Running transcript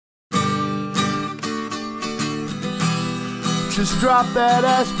Just drop that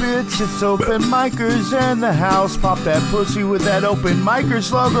ass, bitch. It's open micers in the house. Pop that pussy with that open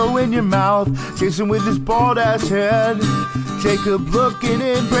micers logo in your mouth. Jason with his bald ass head. Jacob looking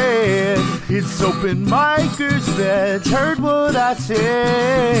in bed. It's open micers, bitch. Heard what I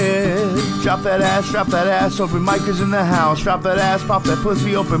said. Drop that ass, open micers in the house. Drop that ass, pop that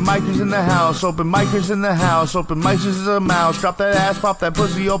pussy, open micers in the house. Open micers in the house, open micers is a mouse. Drop that ass, pop that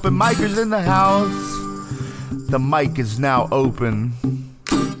pussy, open micers in the house. The mic is now open.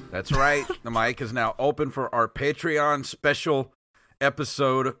 That's right. The mic is now open for our Patreon special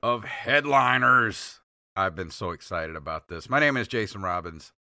episode of Headlinerz. I've been so excited about this. My name is Jason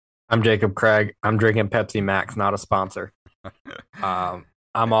Robbins. I'm Jacob Craig. I'm drinking Pepsi Max, not a sponsor. I'm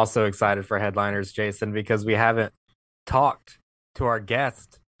also excited for Headlinerz, Jason, because we haven't talked to our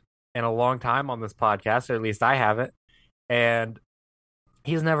guest in a long time on this podcast, or at least I haven't. And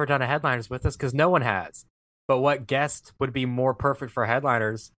he's never done a Headlinerz with us because no one has. But what guest would be more perfect for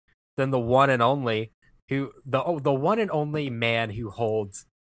Headlinerz than the one and only the one and only man who holds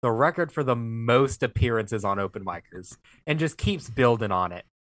the record for the most appearances on open micers and just keeps building on it.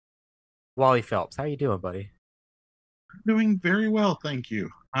 Wally Phelps, how you doing, buddy? Doing very well, thank you.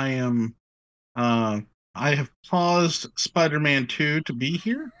 I am. I have paused Spider-Man 2 to be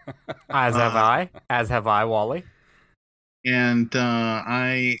here. As have I. As have I, Wally. And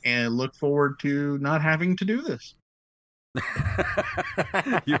I look forward to not having to do this.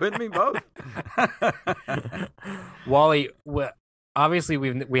 You and me both. Wally, obviously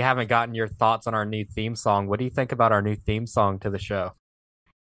we haven't gotten your thoughts on our new theme song. What do you think about our new theme song to the show?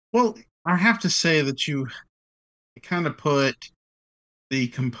 Well, I have to say that you kind of put the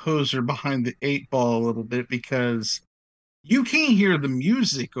composer behind the eight ball a little bit because you can't hear the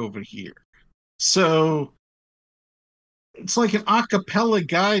music over here. So it's like an a cappella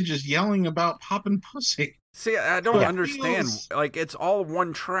guy just yelling about popping pussy. See, I don't understand. Like, it's all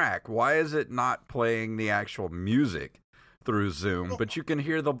one track. Why is it not playing the actual music through Zoom, but you can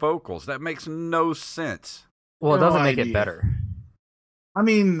hear the vocals? That makes no sense. Well, it doesn't make it better. I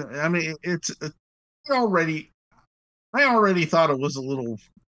mean, it's I already thought it was a little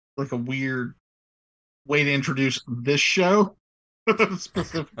like a weird way to introduce this show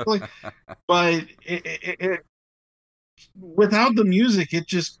specifically, but it without the music, it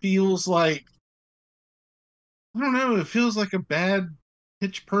just feels like, I don't know, it feels like a bad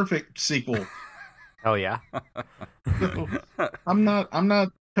Pitch Perfect sequel. Oh yeah. So, I'm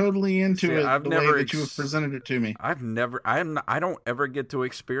not totally into it the way that you have presented it to me. I don't ever get to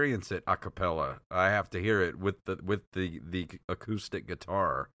experience it a cappella. I have to hear it with the acoustic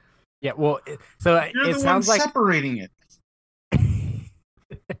guitar. Yeah, well, so You're it the sounds one like separating it.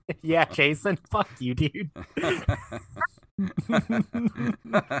 Yeah, Jason, fuck you, dude.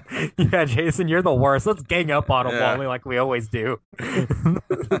 Yeah, Jason, you're the worst. Let's gang up on him, Wally, like we always do.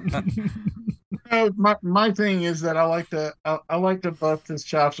 My thing is that I like to bust his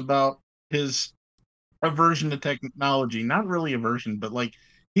chops about his aversion to technology. Not really aversion, but like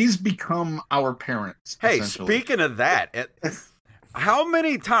he's become our parents. Hey, speaking of that, how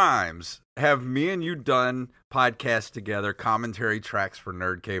many times have me and you done podcasts together, commentary tracks for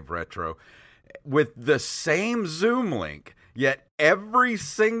Nerd Cave Retro, with the same Zoom link, yet every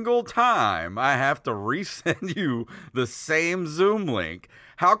single time I have to resend you the same Zoom link?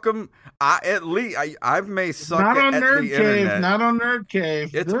 How come I may suck not on at Nerd the Cave, internet. Not on Nerd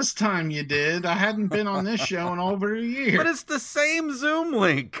Cave. This time you did. I hadn't been on this show in over a year. But it's the same Zoom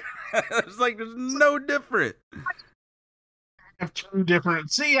link. It's like there's no different. Have two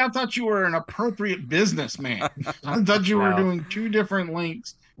different. See, I thought you were an appropriate businessman. I thought you were doing two different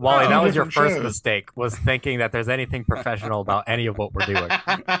links. Wally, that was your first mistake, was thinking that there's anything professional about any of what we're doing.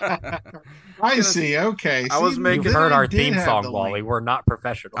 I see. Okay. You've heard our theme song, Wally. We're not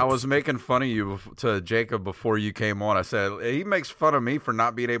professionals. I was making fun of you to Jacob before you came on. I said, he makes fun of me for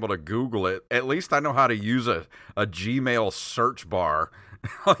not being able to Google it. At least I know how to use a Gmail search bar.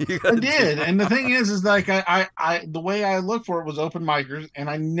 I did, and the thing is like I the way I looked for it was open micers, and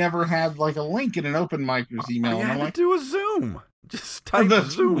I never had like a link in an open micers email. You and had I'm like, do a Zoom. Just type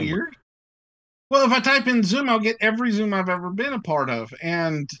that's Zoom. Weird. Well, if I type in Zoom, I'll get every Zoom I've ever been a part of,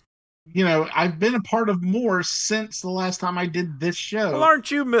 and you know I've been a part of more since the last time I did this show. Well, aren't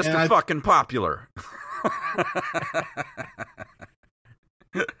you Mr. Fucking Popular?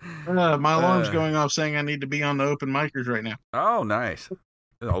 My alarm's going off saying I need to be on the open micers right now. Oh, nice.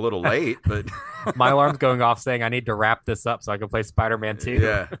 A little late, but my alarm's going off saying I need to wrap this up so I can play Spider-Man 2.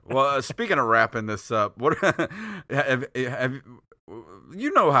 Yeah. Well, speaking of wrapping this up, what have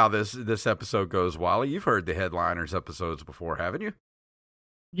you know how this episode goes, Wally? You've heard the Headlinerz episodes before, haven't you?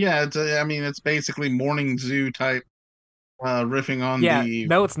 Yeah, it's basically morning zoo type riffing on Yeah, the.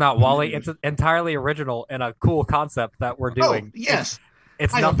 no, it's not, Wally. It's entirely original and a cool concept that we're doing. Oh, yes.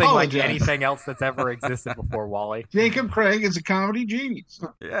 It's I nothing like apologize. anything else that's ever existed before, Wally. Jacob Craig is a comedy genius.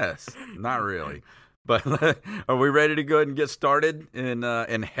 Yes, not really. But are we ready to go ahead and get started in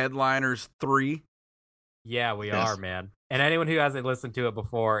Headlinerz 3? Yeah, we Yes. are, man. And anyone who hasn't listened to it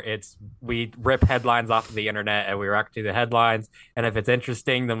before, we rip headlines off of the internet and we react to the headlines. And if it's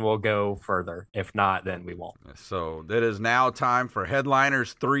interesting, then we'll go further. If not, then we won't. So it is now time for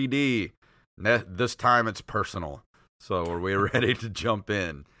Headlinerz 3D. This time it's personal. So are we ready to jump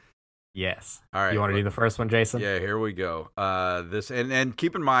in? Yes. All right. You want to do the first one, Jason? Yeah, here we go. This and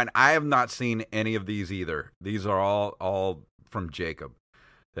keep in mind, I have not seen any of these either. These are all from Jacob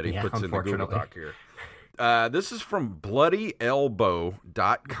that he puts in the Google Doc here. This is from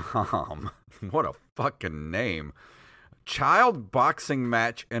bloodyelbow.com. What a fucking name. Child boxing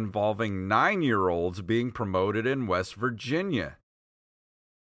match involving 9-year-olds being promoted in West Virginia.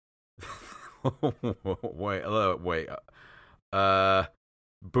 wait.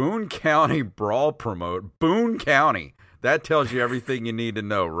 Boone County Brawl Promote. Boone County. That tells you everything you need to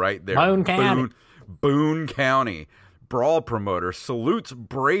know right there. Boone County Brawl Promoter salutes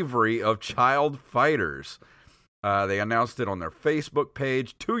bravery of child fighters. They announced it on their Facebook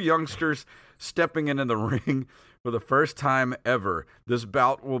page. 2 youngsters stepping into the ring for the first time ever. This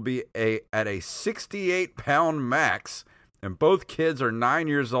bout will be at a 68-pound max, and both kids are 9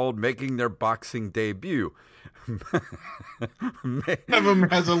 years old, making their boxing debut. One of them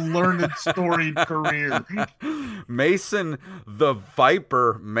has a learned, storied career. Mason the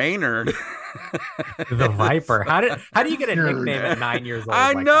Viper Maynard. The Viper. How do you get a nickname at 9 years old?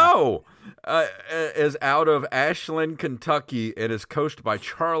 I know. Is out of Ashland, Kentucky, and is coached by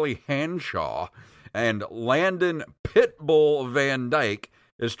Charlie Hanshaw. And Landon Pitbull Van Dyke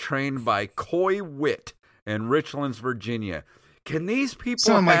is trained by Coy Witt in Richlands, Virginia. Can these people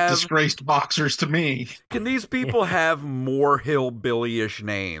sound like disgraced boxers to me? Can these people have more hillbilly-ish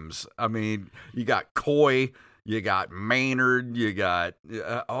names? I mean, you got Coy, you got Maynard, you got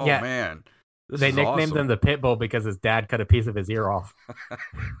man, they nicknamed him the Pitbull because his dad cut a piece of his ear off.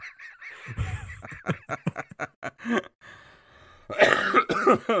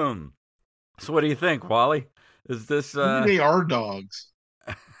 So, what do you think, Wally? Is this? Maybe they are dogs.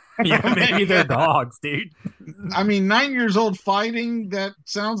 Yeah, maybe they're dogs, dude. I mean, 9 years old fighting, that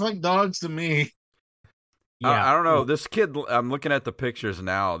sounds like dogs to me. Yeah, I don't know. This kid, I'm looking at the pictures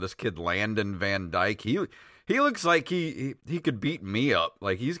now. This kid, Landon Van Dyke, he looks like he could beat me up.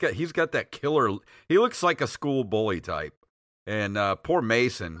 Like he's got that killer. He looks like a school bully type. And poor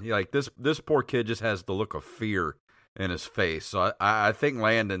Mason, this poor kid just has the look of fear in his face. So I think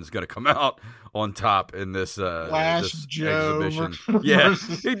Landon's going to come out on top in this this Joe exhibition. Yeah,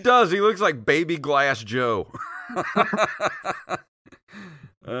 he does. He looks like baby Glass Joe.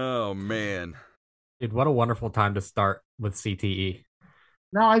 Oh man, dude, what a wonderful time to start with CTE.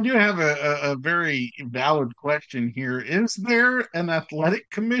 Now, I do have a very valid question here. Is there an athletic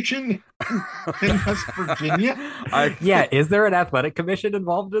commission in West Virginia? Is there an athletic commission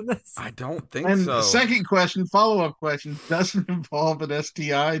involved in this? I don't think and so. The second question, follow-up question, doesn't involve an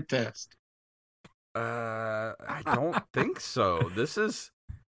STI test. I don't think so. This is...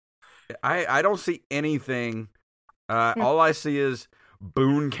 I don't see anything. All I see is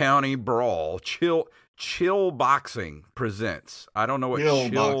Boone County Brawl. Chill Boxing presents. I don't know what chill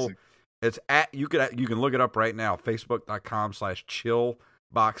boxing. It's at. You can look it up right now. Facebook.com/chill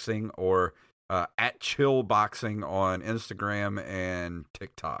boxing or at chill boxing on Instagram and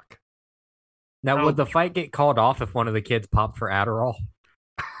TikTok. Now, would the fight get called off if one of the kids popped for Adderall?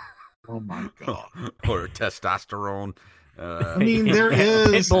 Oh my god! Or testosterone. I mean, there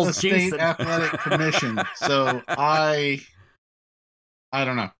is a state athletic commission, so I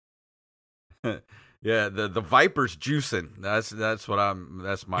don't know. Yeah, the Vipers juicing. That's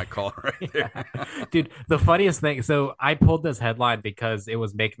my call right there. Dude, the funniest thing, so I pulled this headline because it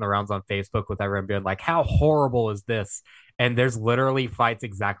was making the rounds on Facebook with everyone being like, how horrible is this? And there's literally fights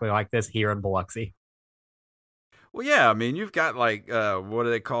exactly like this here in Biloxi. Well, yeah, I mean, you've got like what do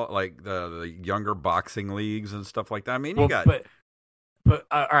they call it? Like the younger boxing leagues and stuff like that. I mean, you got But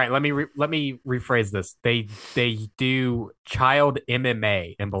all right, let me rephrase this. They do child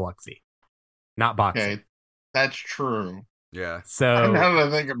MMA in Biloxi. Not boxing. Okay, that's true. Yeah. So now that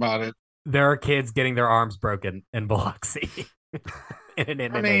I think about it, there are kids getting their arms broken in Biloxi in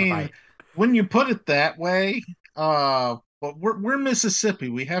an MMA fight. When you put it that way, but we're Mississippi.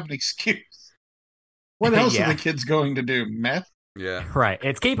 We have an excuse. What else are the kids going to do? Meth? Yeah. Right.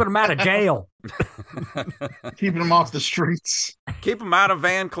 It's keeping them out of jail. Keeping them off the streets. Keep them out of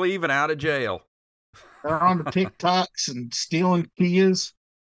Van Cleve and out of jail. They're on the TikToks and stealing Kias.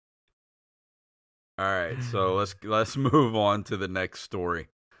 All right, so let's move on to the next story.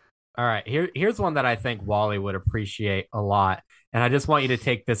 All right, here's one that I think Wally would appreciate a lot, and I just want you to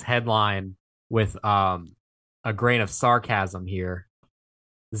take this headline with a grain of sarcasm here.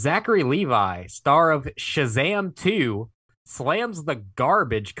 Zachary Levi, star of Shazam 2, slams the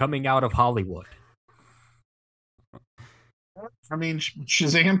garbage coming out of Hollywood. I mean,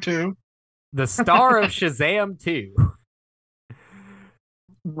 Shazam 2. The star of Shazam 2.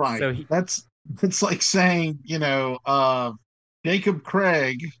 Right. So that's like saying, Jacob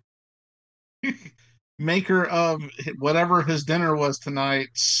Craig, maker of whatever his dinner was tonight,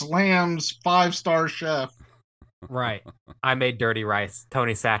 slams 5-star chef. Right. I made dirty rice.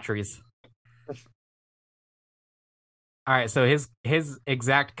 Tony Satchery's. All right. So his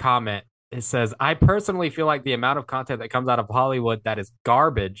exact comment, it says, I personally feel like the amount of content that comes out of Hollywood that is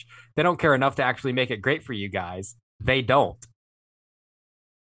garbage, they don't care enough to actually make it great for you guys. They don't.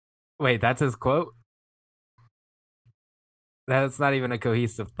 Wait, that's his quote? That's not even a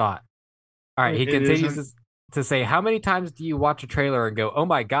cohesive thought. All right. He continues to say, how many times do you watch a trailer and go, oh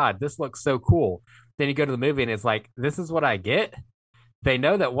my God, this looks so cool? Then you go to the movie and it's like, this is what I get. They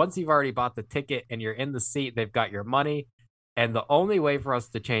know that once you've already bought the ticket and you're in the seat, they've got your money. And the only way for us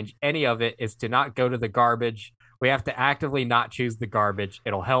to change any of it is to not go to the garbage. We have to actively not choose the garbage.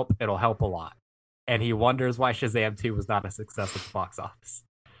 It'll help. It'll help a lot. And he wonders why Shazam 2 was not a success at the box office.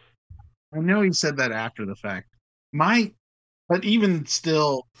 I know he said that after the fact. But even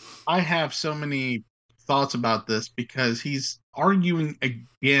still, I have so many thoughts about this because he's arguing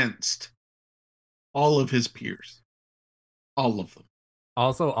against all of his peers. All of them.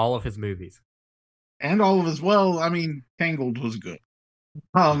 Also, all of his movies. And all of his, Tangled was good.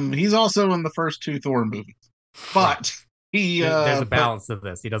 He's also in the first 2 Thor movies. But there's a balance to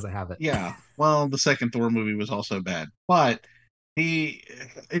this. He doesn't have it. Yeah. Well, the second Thor movie was also bad. But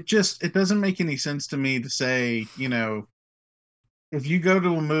it doesn't make any sense to me to say, if you go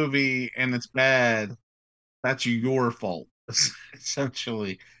to a movie and it's bad, that's your fault,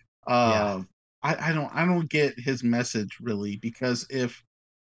 essentially. I don't get his message really, because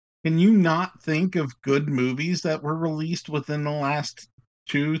can you not think of good movies that were released within the last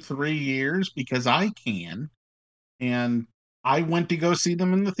 2-3 years? Because I can, and I went to go see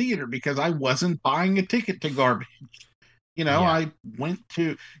them in the theater because I wasn't buying a ticket to garbage. I went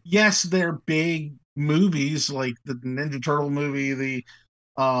to, yes, they're big movies like the Ninja Turtle movie,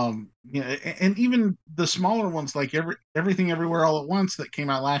 and even the smaller ones like Everything Everywhere All at Once that came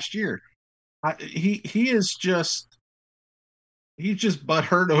out last year. He's just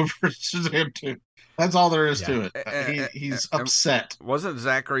butthurt over Shazam 2. That's all there is to it. He's upset. Wasn't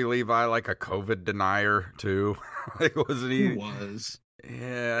Zachary Levi like a COVID denier too? Wasn't he? He was.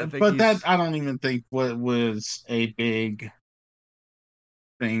 Yeah, that I don't even think what was a big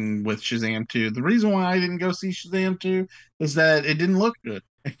thing with Shazam 2. The reason why I didn't go see Shazam 2 is that it didn't look good.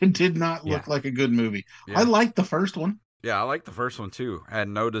 It did not look like a good movie. Yeah. I liked the first one. Yeah, I liked the first one too. I had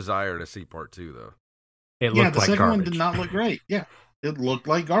no desire to see part 2 though. It looked the like second garbage. one did not look great. Yeah, it looked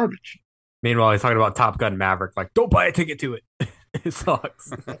like garbage. Meanwhile, he's talking about Top Gun Maverick, like, don't buy a ticket to it. It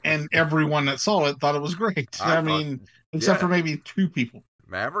sucks. And everyone that saw it thought it was great. Except for maybe 2 people.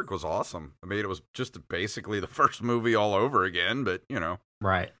 Maverick was awesome. I mean, it was just basically the first movie all over again, but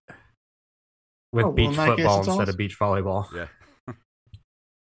Right. With beach football instead of beach volleyball. Yeah.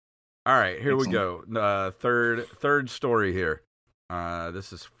 All right, here we go. Third story here.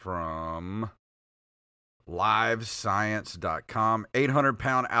 This is from livescience.com.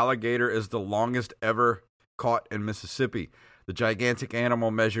 800-pound alligator is the longest ever caught in Mississippi. The gigantic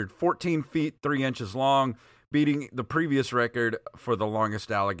animal measured 14 feet 3 inches long, beating the previous record for the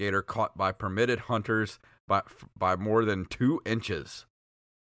longest alligator caught by permitted hunters by more than 2 inches.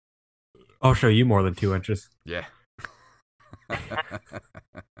 I'll show you more than 2 inches. Yeah.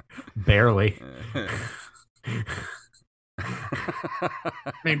 Barely.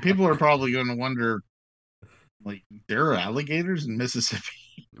 People are probably going to wonder, like, there are alligators in Mississippi?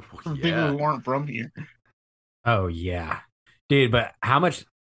 People who aren't from here. Oh, yeah. Dude, but how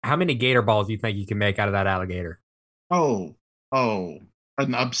many gator balls do you think you can make out of that alligator? Oh,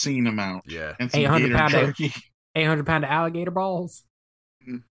 an obscene amount. Yeah. And some 800-pound alligator balls?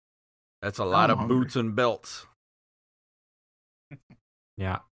 That's a lot of boots and belts.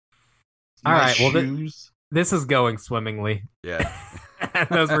 Yeah. All right. Well, this is going swimmingly. Yeah.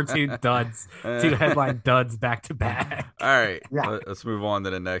 Those were 2 duds, 2 headline duds back to back. All right. Yeah. Let's move on to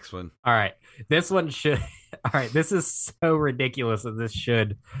the next one. All right. This one should. All right. This is so ridiculous that this should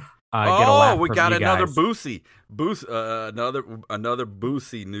get a laugh. We from got you another guys. another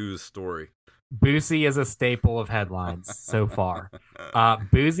Boosie news story. Boosie is a staple of headlines so far.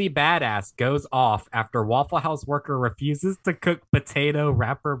 Boozy Badass goes off after Waffle House worker refuses to cook potato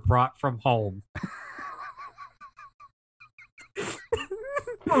wrapper brought from home.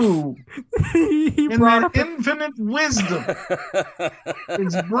 Ooh, He in brought their up infinite wisdom,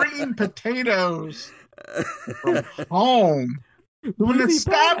 is bringing potatoes from home to an Boozy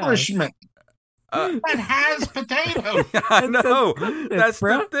establishment Uh, that has potatoes. I It says know. cook this, That's the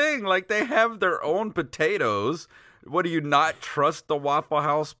bruh. thing. Like, they have their own potatoes. What, do you not trust the Waffle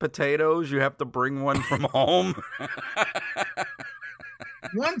House potatoes? You have to bring one from home?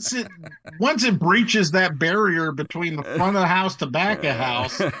 Once it breaches that barrier between the front of the house to back of the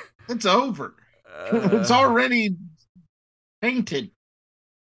house, it's over. It's already painted.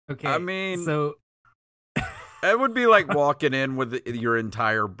 Okay, I mean, so it would be like walking in with your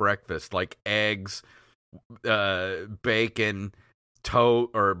entire breakfast, like eggs, bacon,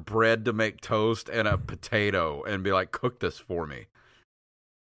 or bread to make toast, and a potato, and be like, cook this for me.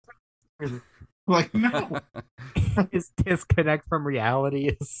 Like, no. his disconnect from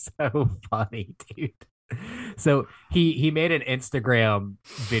reality is so funny, dude. So he made an Instagram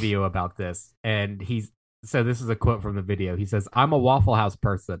video about this, and this is a quote from the video. He says, "I'm a Waffle House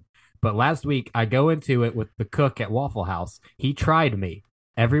person, but last week I go into it with the cook at Waffle House. He tried me.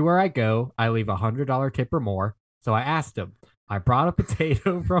 Everywhere I go, I leave $100 tip or more. So I asked him. I brought a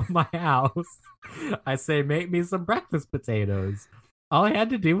potato from my house. I say, make me some breakfast potatoes. All I had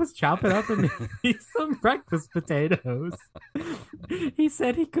to do was chop it up and make me some breakfast potatoes. He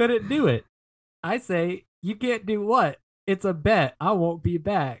said he couldn't do it. I say, you can't do what? It's a bet. I won't be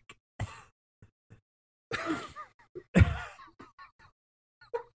back."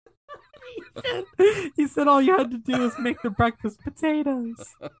 He said all you had to do was make the breakfast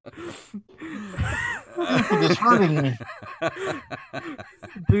potatoes. It's hurting me.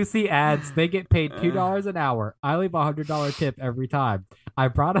 Boosie adds, they get paid $2 an hour. I leave $100 tip every time. I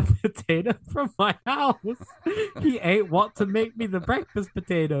brought a potato from my house. He ain't want to make me the breakfast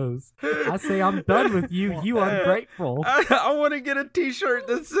potatoes. I say, I'm done with you. You ungrateful. I want to get a t-shirt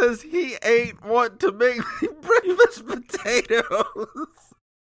that says, he ain't want to make me breakfast potatoes.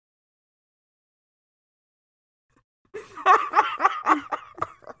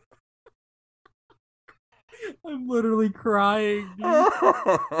 I'm literally crying, dude.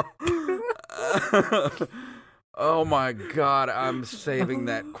 Oh my God, I'm saving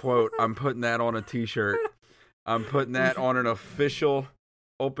that quote. I'm putting that on a t-shirt. I'm putting that on an official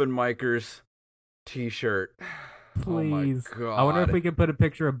Open Micers t-shirt. Please. Oh my God. I wonder if we can put a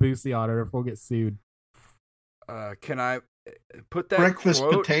picture of Boosie on it or if we'll get sued. Can I put that Breakfast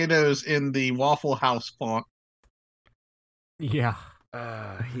quote? potatoes in the Waffle House font. Yeah.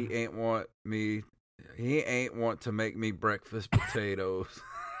 He ain't want to make me breakfast potatoes.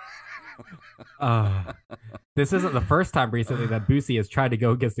 This isn't the first time recently that Boosie has tried to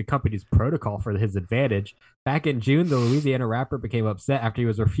go against the company's protocol for his advantage. Back in June, the Louisiana rapper became upset after he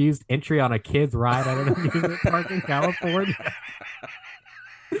was refused entry on a kid's ride at an amusement park in California.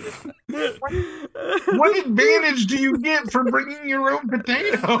 What advantage do you get for bringing your own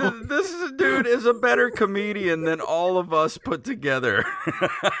potato? This dude is a better comedian than all of us put together.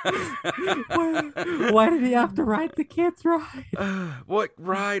 Why did he have to ride the kids' ride? What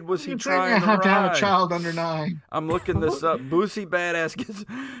ride was he You trying to have ride? to have a child under 9. I'm looking this up. Boosie Badass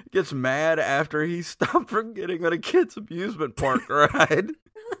gets mad after he stopped from getting on a kid's amusement park ride.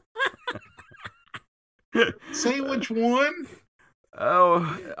 Say which one?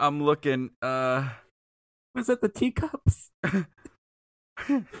 Oh, I'm looking. Was it the teacups?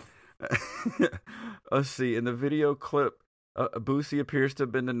 Let's see. In the video clip, Boosie appears to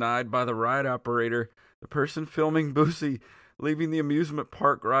have been denied by the ride operator. The person filming Boosie leaving the amusement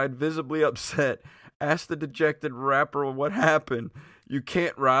park ride, visibly upset, asked the dejected rapper what happened. You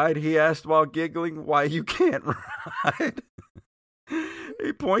can't ride? He asked while giggling. Why you can't ride?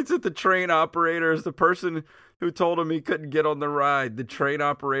 He points at the train operator as the person who told him he couldn't get on the ride. The train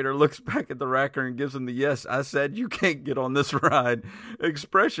operator looks back at the racker and gives him the "yes, I said you can't get on this ride"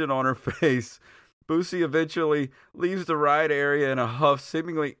 expression on her face. Boosie eventually leaves the ride area in a huff,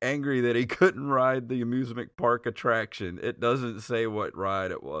 seemingly angry that he couldn't ride the amusement park attraction. It doesn't say what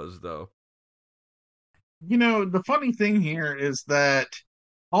ride it was, though. You know, the funny thing here is that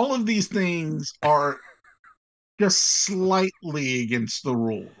all of these things are just slightly against the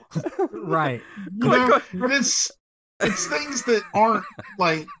rule. Right. You know, but it's things that aren't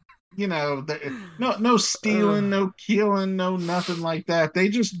like, you know, no stealing, no killing, no nothing like that. They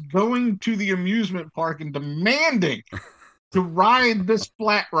just going to the amusement park and demanding to ride this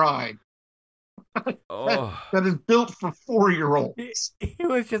flat ride Oh. that is built for 4-year-olds. He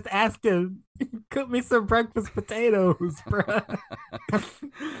was just asking. Cook me some breakfast potatoes, bro.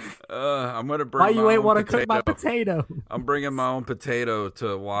 I'm gonna bring. Why you my ain't own want to cook potato. my potato? I'm bringing my own potato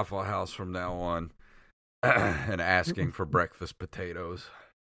to Waffle House from now on, and asking for breakfast potatoes.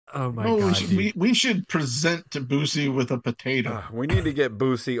 Oh my No, god, we should present to Boosie with a potato. We need to get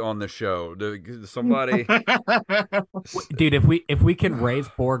Boosie on the show. Somebody, dude. If we can raise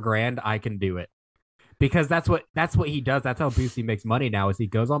 $4,000, I can do it. Because that's what he does. That's how Boosie makes money now. Is he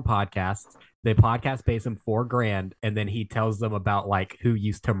goes on podcasts. The podcast pays him $4,000, and then he tells them about like who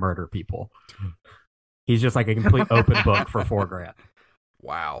used to murder people. He's just like a complete open book for $4,000.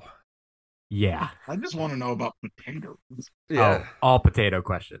 Wow. Yeah. I just want to know about potatoes. Yeah. All potato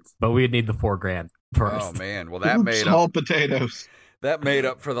questions, but we'd need the $4,000 first. Oh man. Well, that made small up potatoes. That made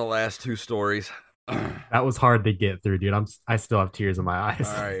up for the last two stories. That was hard to get through, dude. I still have tears in my eyes.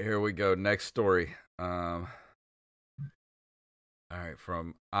 All right, here we go. Next story. All right,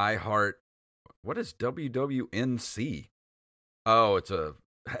 from iHeart. What is WWNC? Oh, it's a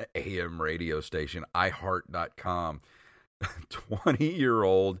AM radio station, iHeart.com.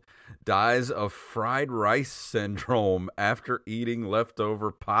 20-year-old dies of fried rice syndrome after eating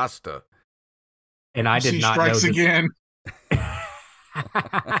leftover pasta. And I did not know this. Again.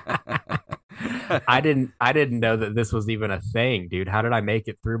 I didn't know that this was even a thing, dude. How did I make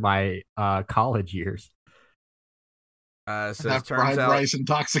it through my college years? Says, fried rice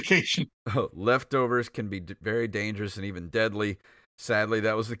intoxication. Leftovers can be very dangerous and even deadly. Sadly,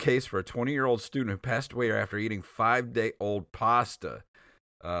 that was the case for a 20-year-old student who passed away after eating 5-day-old pasta.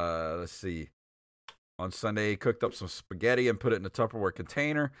 Let's see. On Sunday, he cooked up some spaghetti and put it in a Tupperware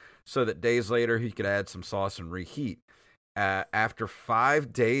container so that days later he could add some sauce and reheat. After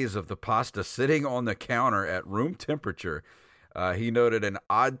 5 days of the pasta sitting on the counter at room temperature, he noted an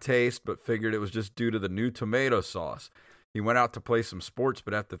odd taste but figured it was just due to the new tomato sauce. He went out to play some sports,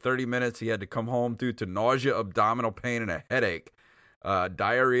 but after 30 minutes, he had to come home due to nausea, abdominal pain, and a headache.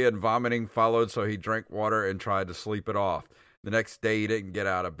 Diarrhea and vomiting followed, so he drank water and tried to sleep it off. The next day, he didn't get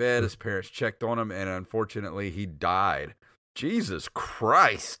out of bed. His parents checked on him, and unfortunately, he died. Jesus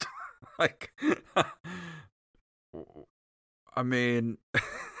Christ. Like, I mean,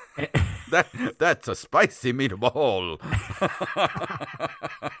 that's a spicy meatball.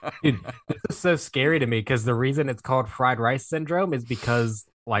 Dude, this is so scary to me because the reason it's called fried rice syndrome is because,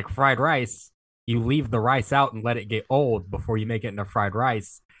 like fried rice, you leave the rice out and let it get old before you make it into fried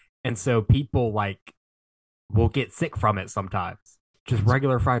rice. And so people like will get sick from it sometimes. Just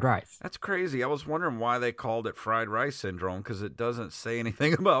regular fried rice. That's crazy. I was wondering why they called it fried rice syndrome because it doesn't say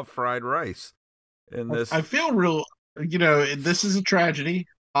anything about fried rice in this. I feel real, this is a tragedy,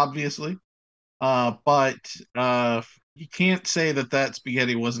 obviously. But you can't say that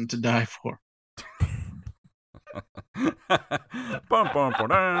spaghetti wasn't to die for.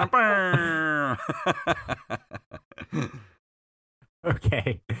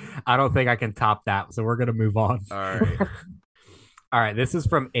 Okay. I don't think I can top that, so we're going to move on. All right. All right. This is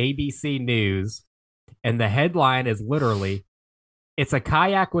from ABC News, and the headline is literally, "It's a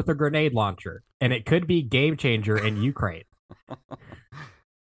kayak with a grenade launcher, and it could be game changer in Ukraine."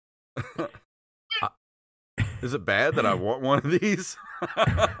 Is it bad that I want one of these?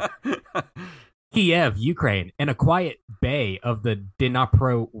 Kiev, Ukraine, in a quiet bay of the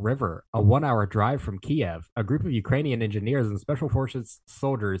Dnipro River, a 1-hour drive from Kiev, a group of Ukrainian engineers and special forces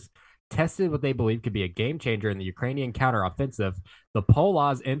soldiers tested what they believe could be a game changer in the Ukrainian counteroffensive, the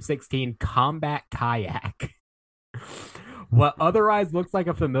Polaz M16 combat kayak. What otherwise looks like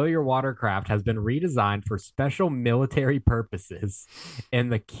a familiar watercraft has been redesigned for special military purposes. In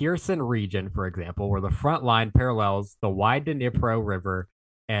the Kherson region, for example, where the front line parallels the wide Dnipro River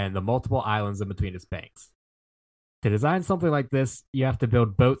and the multiple islands in between its banks. To design something like this, you have to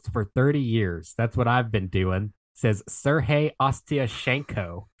build boats for 30 years. That's what I've been doing, says Sergei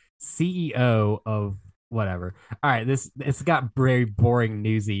Ostyashenko, CEO of whatever. All right, it's got very boring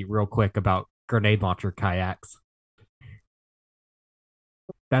newsy real quick about grenade launcher kayaks.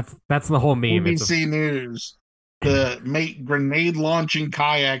 That's the whole meme. ABC News. The make grenade launching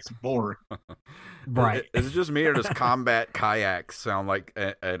kayaks boring. Right. Is it just me or does combat kayaks sound like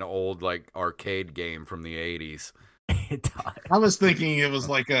an old like arcade game from the 80s? I was thinking it was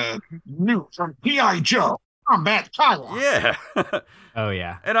like a new from P.I. Joe combat kayak. Yeah. Oh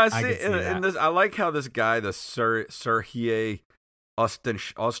yeah. And I see in this. I like how this guy, the Serhiy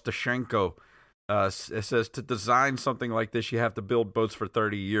Ostashenko, it says to design something like this, you have to build boats for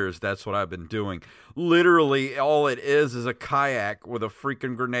 30 years. That's what I've been doing. Literally, all it is a kayak with a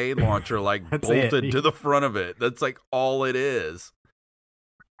freaking grenade launcher like bolted to the front of it. That's like all it is.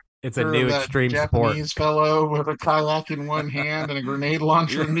 It's a new that extreme Japanese sport. fellow with a kayak in one hand and a grenade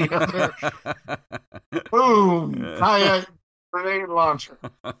launcher in the other. Boom! Kayak grenade launcher.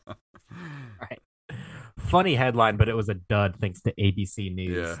 Right. Funny headline, but it was a dud thanks to ABC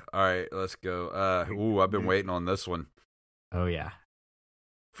News. Yeah. All right, let's go. I've been waiting on this one. Oh, yeah.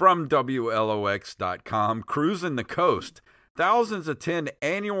 From WLOX.com, Cruising the Coast. Thousands attend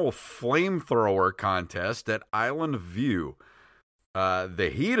annual flamethrower contest at Island View.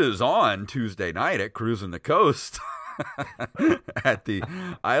 The heat is on Tuesday night at Cruising the Coast. At the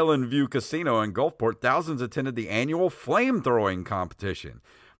Island View Casino in Gulfport, thousands attended the annual flame-throwing competition.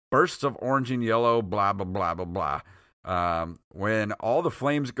 Bursts of orange and yellow, blah, blah, blah, blah, blah. When all the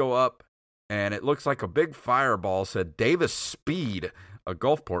flames go up and it looks like a big fireball, said Davis Speed, a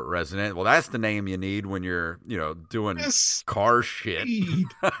Gulfport resident. Well, that's the name you need when you're, doing car shit.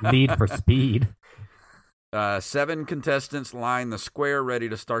 Need for speed. 7 contestants line the square ready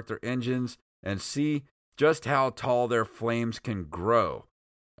to start their engines and see just how tall their flames can grow.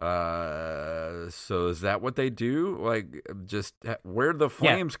 So is that what they do? Like, just where the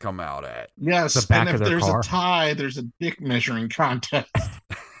flames come out at? Yes, The back and if of their there's car. a tie, there's a dick measuring contest.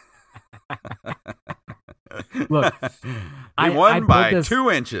 Look, I I won pulled by this- 2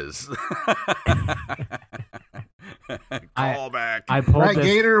 inches. Call back. I pulled That this.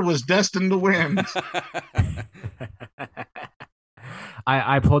 gator was destined to win.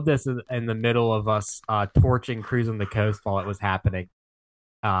 I pulled this in the middle of us torching Cruising the Coast while it was happening.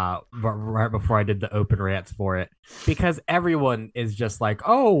 Right before I did the open rants for it, because everyone is just like,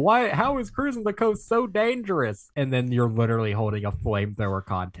 "Oh, why? How is Cruising the Coast so dangerous?" And then you're literally holding a flamethrower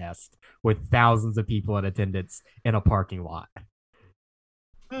contest with thousands of people in attendance in a parking lot.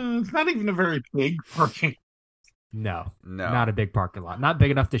 It's not even a very big parking. No, No. not a big parking lot, not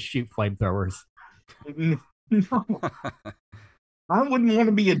big enough to shoot flamethrowers. No. I wouldn't want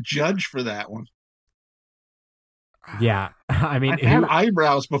to be a judge for that one. Yeah, I mean, I had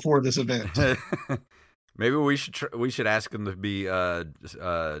eyebrows before this event. Maybe we should ask them to be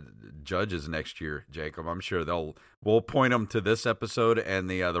judges next year, Jacob. I'm sure we'll point them to this episode and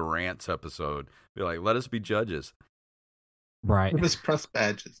the rants episode. Be like, let us be judges. right? With his press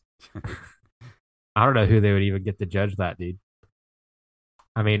badges. I don't know who they would even get to judge that, dude.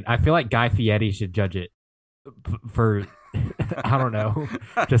 I mean, I feel like Guy Fieri should judge it for I don't know,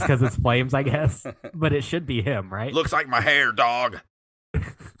 just because it's flames, I guess. But it should be him, right? Looks like my hair, dog.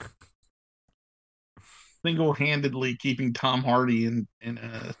 Single-handedly keeping Tom Hardy in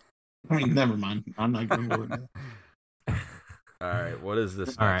I mean, never mind. I'm not going to go into that. All right, what is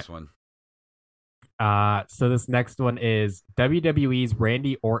this All next one? So this next one is WWE's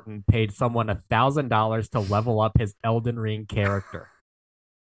Randy Orton paid someone $1,000 to level up his Elden Ring character.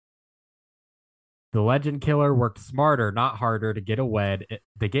 The Legend Killer worked smarter, not harder, to get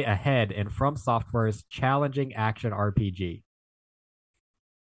ahead in From Software's challenging action RPG.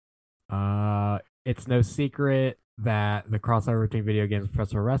 It's no secret that the crossover between video games and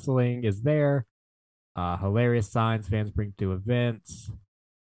professional wrestling is there. Hilarious signs fans bring to events.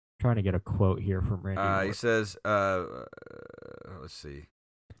 Trying to get a quote here from Randy Orton. He says, let's see.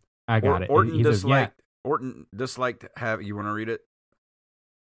 I got it. Orton He says, yeah. Orton disliked have. You want to read it?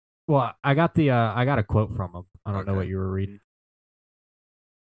 Well, I got a quote from him. I don't know Okay. what you were reading.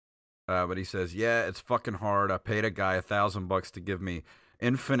 But he says, yeah, it's fucking hard. I paid a guy $1,000 to give me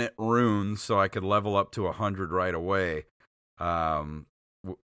infinite runes so I could level up to 100 right away. Orton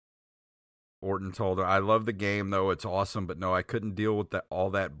told her, I love the game, though. It's awesome. But no, I couldn't deal with all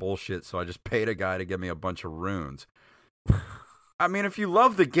that bullshit, so I just paid a guy to give me a bunch of runes. I mean, if you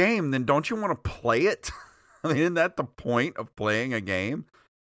love the game, then don't you want to play it? I mean, isn't that the point of playing a game?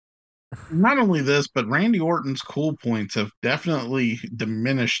 Not only this, but Randy Orton's cool points have definitely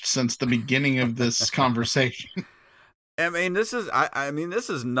diminished since the beginning of this conversation. I mean, this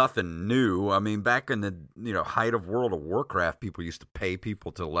is nothing new. I mean, back in the height of World of Warcraft, people used to pay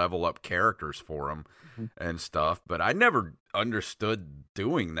people to level up characters for them and stuff. But I never understood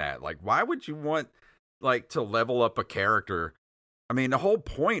doing that. Like, why would you want to level up a character? I mean, the whole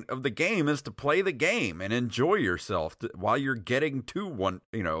point of the game is to play the game and enjoy yourself while you're getting to one,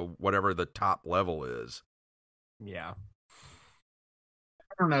 whatever the top level is. Yeah.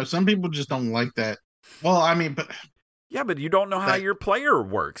 I don't know. Some people just don't like that. Well, I mean, but yeah, but you don't know how your player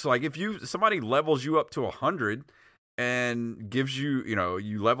works. Like if somebody levels you up to 100 and gives you,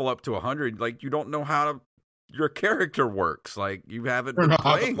 you level up to 100, like you don't know how your character works. Like you haven't been playing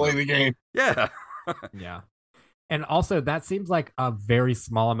how to play the game. Yeah. Yeah. And also, that seems like a very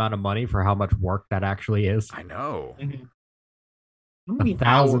small amount of money for how much work that actually is. I know. Mm-hmm. How many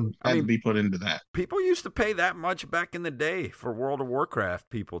 1,000. hours had to be put into that? People used to pay that much back in the day for World of Warcraft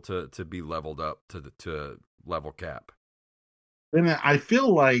people to be leveled up to level cap. And I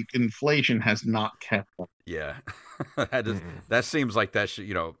feel like inflation has not kept up. Yeah, that seems like that should,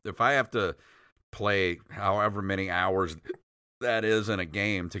 if I have to play however many hours that is in a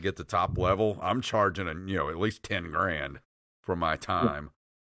game to get the top level, I'm charging at least 10 grand for my time.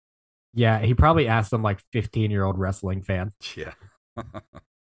 Yeah, he probably asked them like 15-year-old wrestling fan. Yeah.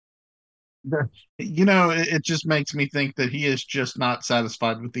 It just makes me think that he is just not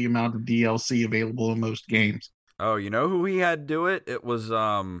satisfied with the amount of DLC available in most games. Oh, you know who he had do it? It was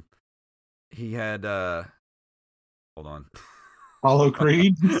he had hold on. Hollow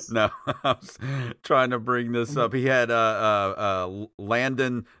Creed? No, I was trying to bring this up. He had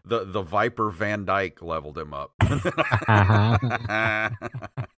Landon the Viper Van Dyke leveled him up.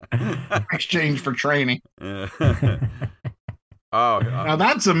 Exchange for training. Oh, now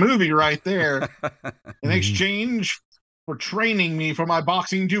that's a movie right there. In exchange for training me for my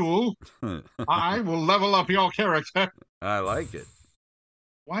boxing duel, I will level up your character. I like it.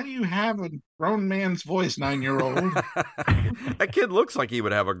 Why do you have a grown man's voice, 9-year-old? That kid looks like he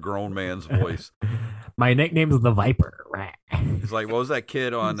would have a grown man's voice. My nickname is the Viper. He's like, what was that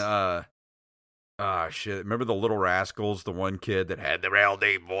kid on shit. Remember the Little Rascals, the one kid that had the real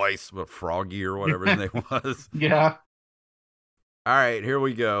deep voice with Froggy or whatever his name was? Yeah. All right, here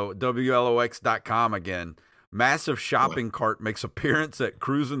we go. WLOX.com again. Massive shopping cart makes appearance at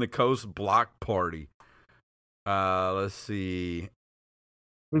Cruising the Coast block party. Let's see.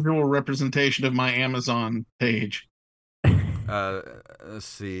 Visual representation of my Amazon page. Let's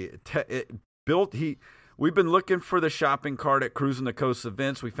see. We've been looking for the shopping cart at Cruising the Coast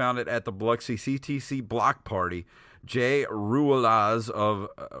events. We found it at the Biloxi CTC block party. Jay Ruelas of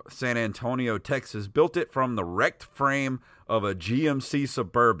San Antonio, Texas, built it from the wrecked frame of a GMC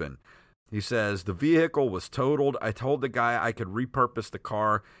Suburban. He says, the vehicle was totaled. I told the guy I could repurpose the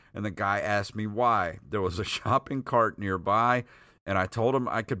car, and the guy asked me why. There was a shopping cart nearby, and I told him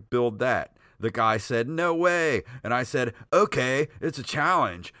I could build that. The guy said, no way. And I said, okay, it's a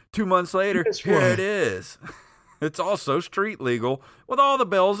challenge. 2 months later, here it is. It's also street legal with all the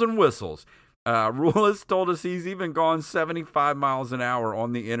bells and whistles. Ruelas told us he's even gone 75 miles an hour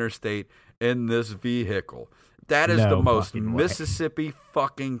on the interstate in this vehicle. That is the most Mississippi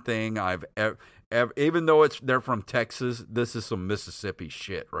fucking thing I've ever, even though they're from Texas, this is some Mississippi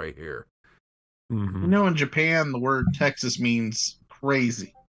shit right here. Mm-hmm. In Japan, the word Texas means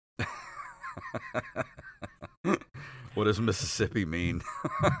crazy. What does Mississippi mean?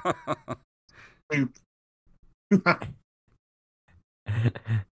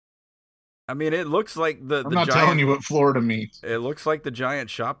 I mean, it looks like I'm not telling you what Florida means. It looks like the giant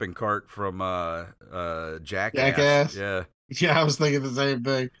shopping cart from Jackass. Jackass? Yeah. Yeah, I was thinking the same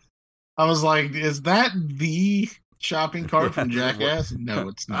thing. I was like, is that the shopping cart from Jackass? No,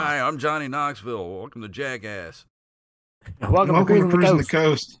 it's not. Hi, I'm Johnny Knoxville. Welcome to Jackass. Welcome to Cruising the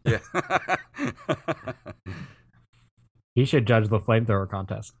Coast. Yeah. He should judge the flamethrower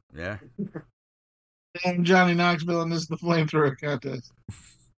contest. Yeah. I'm Johnny Knoxville, and this is the flamethrower contest.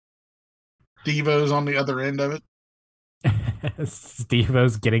 Steve-O's on the other end of it.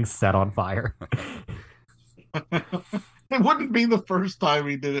 Steve-O's getting set on fire. It wouldn't be the first time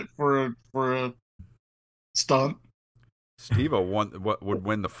he did it for a stunt. Steve-O would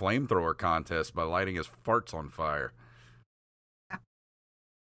win the flamethrower contest by lighting his farts on fire.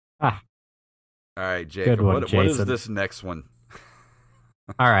 All right, Jacob, what is this next one?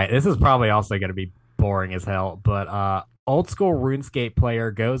 All right, this is probably also going to be boring as hell, but old school RuneScape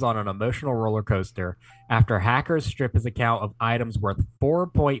player goes on an emotional roller coaster after hackers strip his account of items worth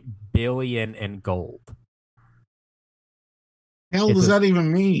 4 billion in gold. Hell does that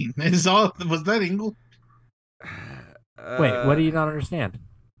even mean? Was that English? Wait, what do you not understand?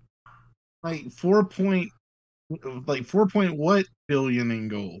 Like 4 what billion in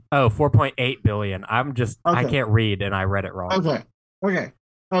gold? Oh, 4.8 billion. I can't read and I read it wrong. Okay.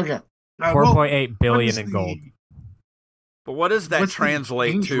 4.8 billion in gold. But what does that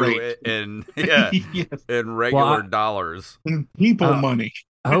translate to in regular dollars? In people money.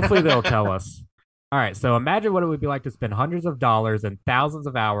 Hopefully they'll tell us. All right, so imagine what it would be like to spend hundreds of dollars and thousands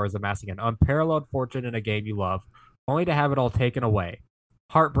of hours amassing an unparalleled fortune in a game you love, only to have it all taken away.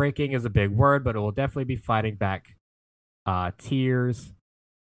 Heartbreaking is a big word, but it will definitely be fighting back tears.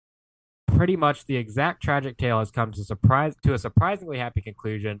 Pretty much the exact tragic tale has come to a surprisingly happy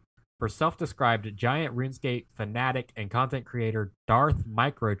conclusion for self-described giant RuneScape fanatic and content creator Darth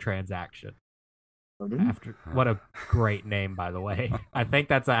Microtransaction. What a great name, by the way. I think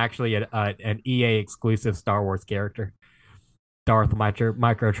that's actually an EA exclusive Star Wars character. Darth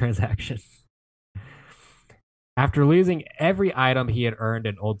microtransaction. After losing every item he had earned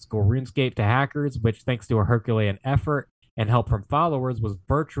in old school RuneScape to hackers, which, thanks to a Herculean effort and help from followers, was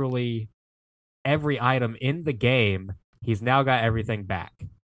virtually every item in the game, he's now got everything back.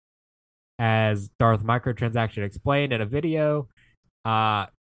 As Darth Microtransaction explained in a video,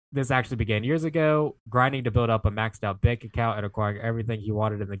 this actually began years ago, grinding to build up a maxed out bank account and acquiring everything he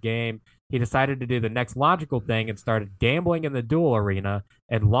wanted in the game. He decided to do the next logical thing and started gambling in the duel arena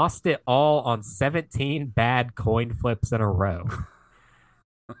and lost it all on 17 bad coin flips in a row.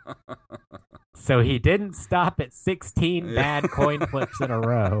 So he didn't stop at 16 bad coin flips in a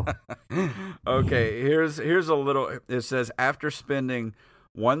row. Okay, here's a little. It says, after spending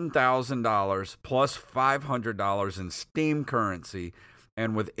 $1,000 plus $500 in Steam currency,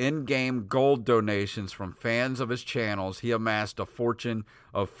 and with in-game gold donations from fans of his channels, he amassed a fortune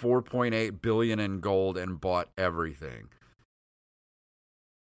of $4.8 billion in gold and bought everything.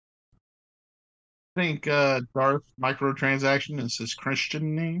 I think Darth Microtransaction is his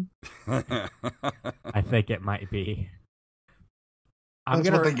Christian name. I think it might be. That's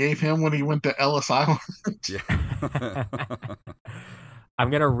what they gave him when he went to Ellis Island. I'm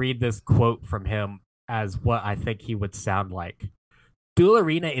going to read this quote from him as what I think he would sound like. Duel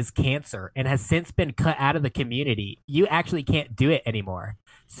Arena is cancer and has since been cut out of the community. You actually can't do it anymore.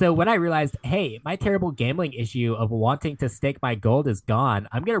 So when I realized, hey, my terrible gambling issue of wanting to stake my gold is gone,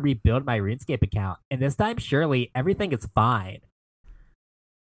 I'm going to rebuild my RuneScape account. And this time, surely, everything is fine.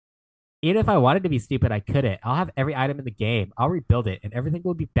 Even if I wanted to be stupid, I couldn't. I'll have every item in the game. I'll rebuild it, and everything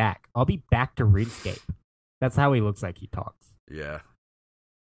will be back. I'll be back to RuneScape. That's how he looks like he talks. Yeah.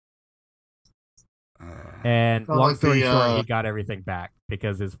 And long story short, he got everything back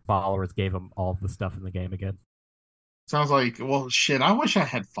because his followers gave him all of the stuff in the game again. Sounds like, well, shit, I wish I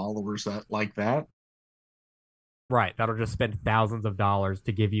had followers like that. Right. That'll just spend thousands of dollars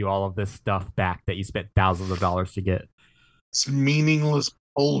to give you all of this stuff back that you spent thousands of dollars to get. It's meaningless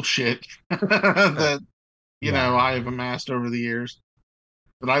bullshit that, you know, I have amassed over the years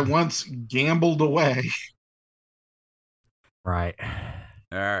that I once gambled away. Right.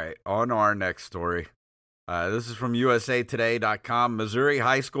 All right, on to our next story. This is from usatoday.com. Missouri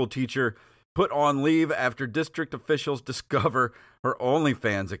high school teacher put on leave after district officials discover her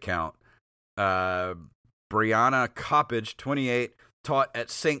OnlyFans account. Brianna Coppage, 28, taught at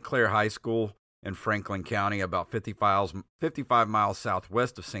St. Clair High School in Franklin County, about 55 miles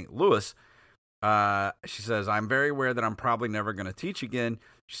southwest of St. Louis. She says, I'm very aware that I'm probably never going to teach again.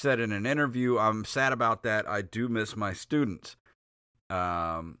 She said in an interview, I'm sad about that. I do miss my students.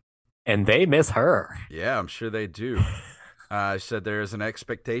 And they miss her. Yeah, I'm sure they do. She said there is an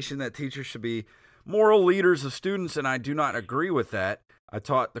expectation that teachers should be moral leaders of students, and I do not agree with that. I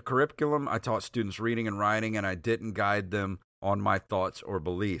taught the curriculum, I taught students reading and writing, and I didn't guide them on my thoughts or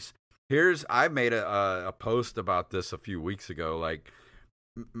beliefs. I made a post about this a few weeks ago. Like,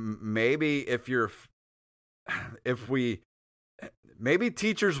 maybe maybe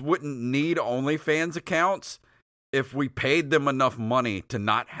teachers wouldn't need OnlyFans accounts if we paid them enough money to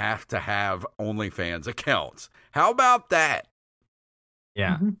not have to have OnlyFans accounts. How about that?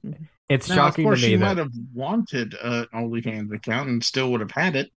 Yeah. It's now, shocking of course, to me she that might have wanted an OnlyFans account and still would have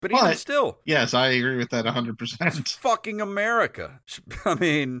had it. But even still. Yes, I agree with that 100%. It's fucking America. I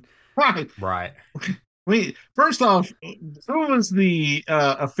mean. Right. First off, who was the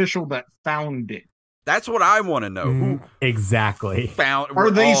official that found it? That's what I want to know. Who exactly?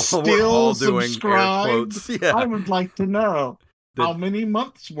 Are they still subscribed? Yeah. I would like to know how many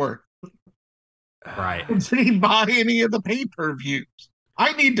months worth. Right. Did he buy any of the pay-per-views?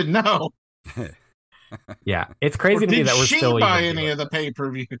 I need to know. Yeah, it's crazy to me that we're still. Did she buy any of the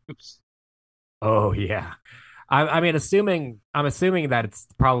pay-per-views? Oh yeah, I'm assuming that it's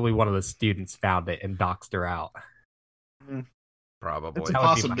probably one of the students found it and doxed her out. Probably. It's a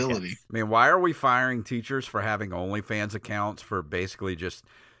possibility. I mean, why are we firing teachers for having OnlyFans accounts for basically just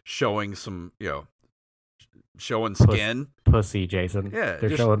showing some, showing skin? Pussy, Jason. Yeah.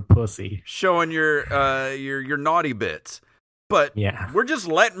 They're showing pussy. Showing your naughty bits. But we're just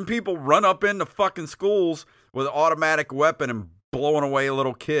letting people run up into fucking schools with an automatic weapon and blowing away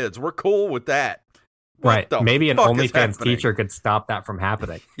little kids. We're cool with that. Right. Maybe an OnlyFans teacher could stop that from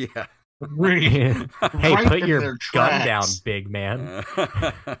happening. Yeah. Hey, put your gun down, big man.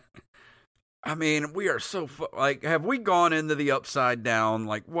 I mean, we are so have we gone into the upside down?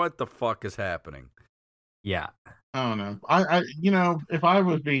 Like, what the fuck is happening? Yeah. I don't know. I if I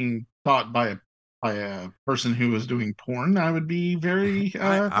was being taught by a person who was doing porn, I would be very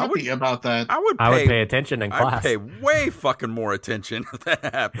happy about that. I would pay attention in class. I'd pay way fucking more attention if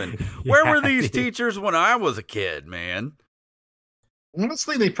that happened. Where were these teachers when I was a kid, man?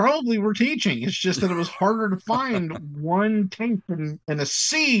 Honestly, they probably were teaching. It's just that it was harder to find one tape in a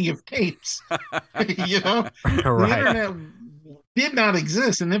sea of tapes. You know, the Right. internet did not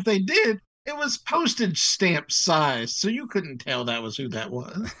exist, and if they did, it was postage stamp size, so you couldn't tell that was who that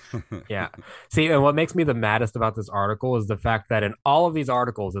was. Yeah. See, and what makes me the maddest about this article is the fact that in all of these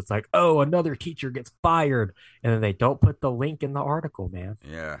articles, it's like, oh, another teacher gets fired. And then they don't put the link in the article, man.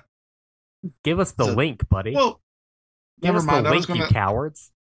 Yeah. Give us the So, link, buddy. well, Give never us the mind. link, you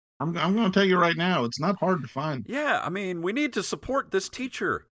cowards. I'm gonna tell you right now, it's not hard to find. Yeah, I mean, we need to support this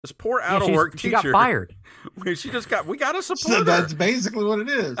teacher, this poor out Yeah, of work she teacher. got fired. We gotta So support her. that's basically what it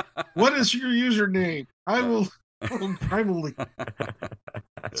is. What is your username? I will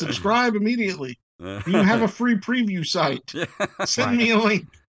subscribe immediately. Do you have a free preview site? Yeah. Send me a link.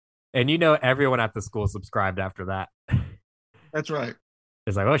 And you know, everyone at the school subscribed after that. That's right.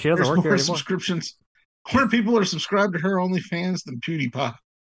 It's like, oh, she doesn't There's work here more anymore. subscriptions. More people are subscribed to her OnlyFans than PewDiePie.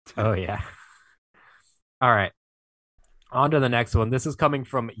 Oh, yeah. All right. On to the next one. This is coming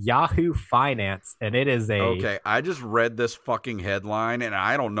from Yahoo Finance, and it is a Okay, I just read this fucking headline, and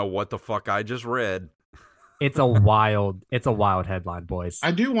I don't know what the fuck I just read. it's a wild headline, boys.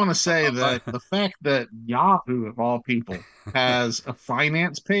 I do want to say that the fact that Yahoo, of all people, has a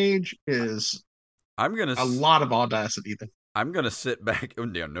finance page is I'm gonna a lot of audacity. I'm gonna sit back. Oh,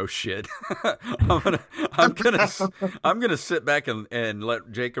 no shit. I'm gonna sit back and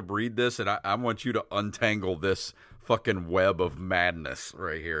let Jacob read this, and I want you to untangle this fucking web of madness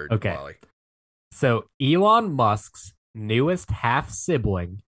right here. Okay. Wally. So Elon Musk's newest half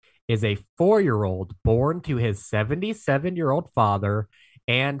sibling is a 4-year-old born to his 77-year-old father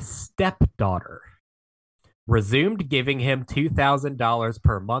and stepdaughter. Resumed giving him $2,000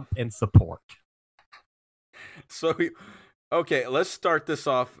 per month in support. So, okay, let's start this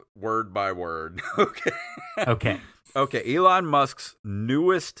off word by word. Okay. Okay. Okay. Elon Musk's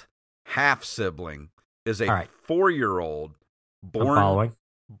newest half sibling is a All right. 4-year-old I'm following.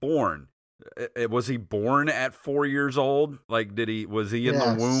 born. Was he born at 4 years old? Like, was he in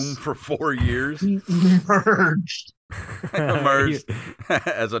the womb for 4 years? He emerged. Emerged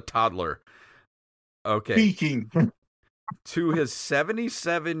as a toddler. Okay. Speaking. To his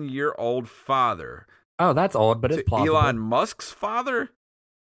 77-year-old father. Oh, that's old, but it's plausible. Elon Musk's father?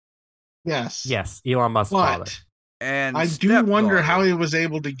 Yes. Yes, Elon Musk's But father. And I do stepdaughter. wonder how he was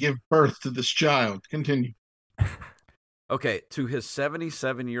able to give birth to this child. Continue. Okay, to his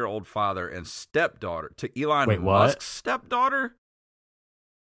 77-year-old father and stepdaughter. To Elon Wait, what? Musk's stepdaughter?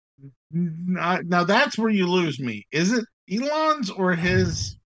 Now that's where you lose me. Is it Elon's or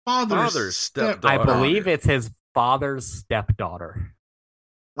his father's stepdaughter? I believe it's his father's stepdaughter.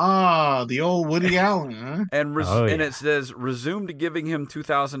 Ah, the old Woody Allen, huh? And yeah. it says resumed giving him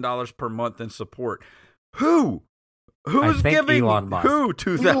 $2,000 per month in support. Who? Who's think giving Elon Musk. who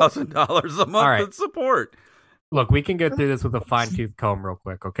 $2,000 a month right. in support? Look, we can go through this with a fine-tooth comb real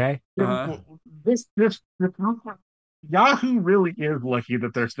quick, okay? This Yahoo really is lucky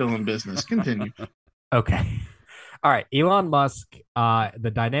that they're still in business. Continue. Okay. All right. Elon Musk,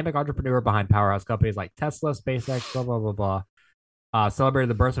 the dynamic entrepreneur behind powerhouse companies like Tesla, SpaceX, blah, blah, blah, blah, celebrated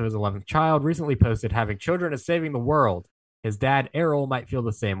the birth of his 11th child, recently posted, having children is saving the world. His dad, Errol, might feel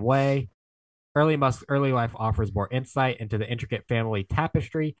the same way. Musk's early life offers more insight into the intricate family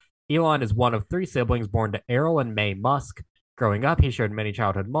tapestry. Elon is one of 3 siblings born to Errol and May Musk. Growing up, he shared many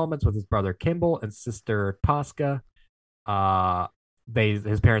childhood moments with his brother Kimball and sister Tosca.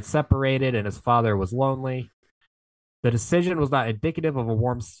 His parents separated and his father was lonely. The decision was not indicative of a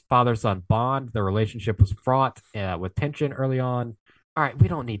warm father-son bond. The relationship was fraught with tension early on. All right, we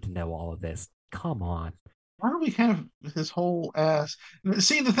don't need to know all of this. Come on. Why do we have his whole ass?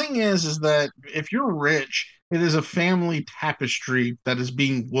 See, the thing is that if you're rich, it is a family tapestry that is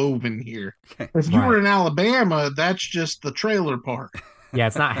being woven here. If you were in Alabama, that's just the trailer park. Yeah,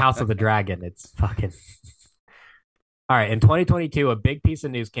 it's not House of the Dragon. It's fucking... All right, in 2022, a big piece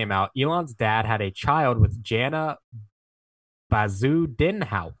of news came out. Elon's dad had a child with Jana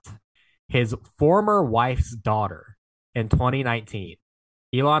Bazudinhout, his former wife's daughter, in 2019.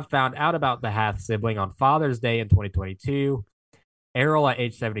 Elon found out about the half sibling on Father's Day in 2022. Errol, at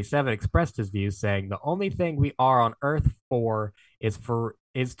age 77, expressed his views, saying, "The only thing we are on Earth for is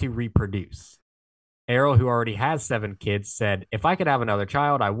to reproduce." Errol, who already has 7 kids, said, "If I could have another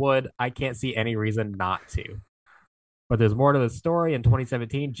child, I would. I can't see any reason not to." But there's more to the story. In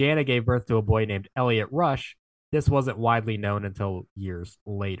 2017, Jana gave birth to a boy named Elliot Rush. This wasn't widely known until years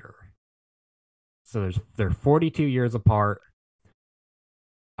later. So they're 42 years apart.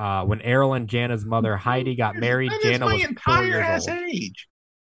 When Errol and Jana's mother Heidi got married, Jana was 4 years old. Age.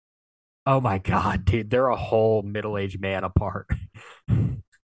 Oh my god, dude, they're a whole middle-aged man apart.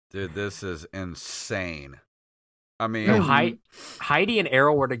 Dude, this is insane. I So mean, Heidi and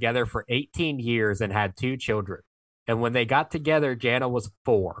Errol were together for 18 years and had 2 children. And when they got together, Jana was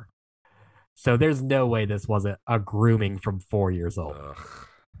 4. So there's no way this wasn't a grooming from 4 years old. ugh.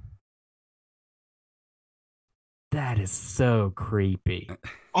 That is so creepy.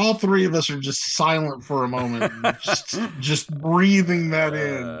 All three of us are just silent for a moment, just breathing that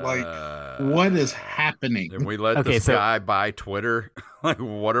in. Like, what is happening? Did we let Okay, this so- guy buy Twitter? Like,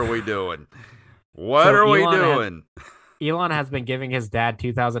 what are we doing? What So are we Elon had- doing? Elon has been giving his dad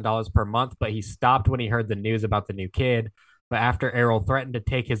 $2,000 per month, but he stopped when he heard the news about the new kid. But after Errol threatened to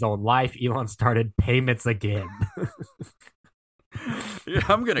take his own life, Elon started payments again. Yeah,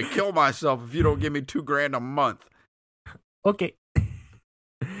 I'm gonna kill myself if you don't give me $2,000 a month. Okay.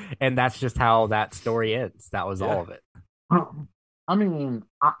 And that's just how that story ends. That was all of it. I mean,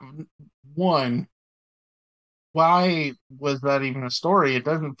 one, why was that even a story? It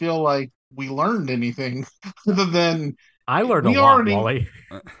doesn't feel like we learned anything other than I learned We a lot, already- Wally.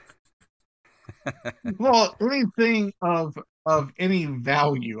 well, anything of any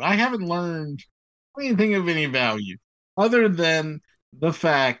value. I haven't learned anything of any value other than the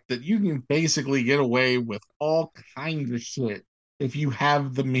fact that you can basically get away with all kinds of shit if you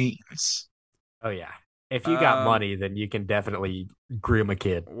have the means. Oh yeah. If you got Um, money, then you can definitely groom a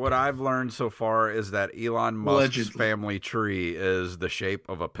kid. What I've learned so far is that Elon Musk's Allegedly. family tree is the shape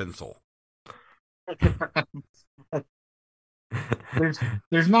of a pencil.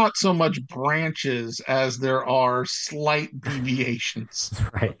 There's not so much branches as there are slight deviations.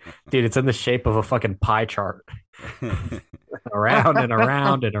 Right. Dude, it's in the shape of a fucking pie chart. Around and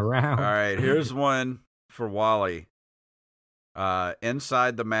around and around. All right, here's one for Wally.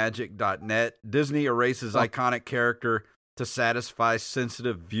 InsideTheMagic.net. Disney erases iconic character to satisfy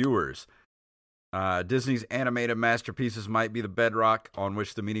sensitive viewers. Disney's animated masterpieces might be the bedrock on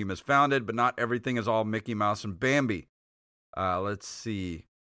which the medium is founded, but not everything is all Mickey Mouse and Bambi. Let's see.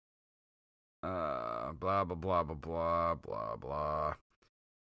 Blah, blah, blah, blah, blah, blah, blah.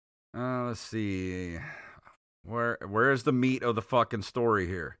 Let's see. Where's the meat of the fucking story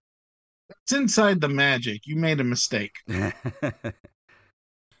here? It's inside the magic. You made a mistake.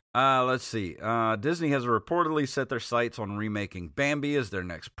 Let's see. Disney has reportedly set their sights on remaking Bambi as their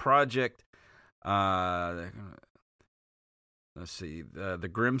next project. Let's see. The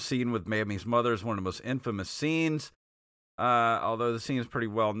grim scene with Bambi's mother is one of the most infamous scenes. Although the scene is pretty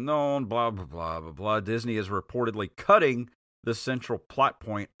well known, blah, blah, blah, blah, blah. Disney is reportedly cutting the central plot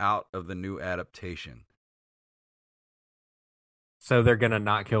point out of the new adaptation. So they're gonna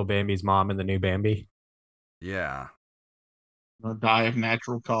not kill Bambi's mom in the new Bambi. Yeah. I'll die of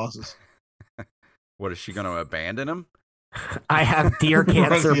natural causes. What, is she going to abandon him? I have deer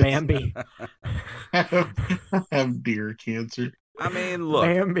cancer, Yes. Bambi. I have deer cancer. I mean, look,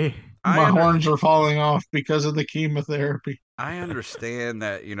 Bambi. My I horns are falling off because of the chemotherapy. understand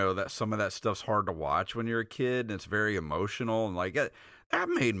that, that some of that stuff's hard to watch when you're a kid and it's very emotional and like that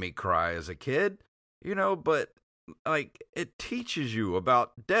made me cry as a kid, but like it teaches you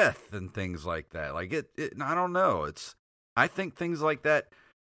about death and things like that. Like it I don't know. I think things like that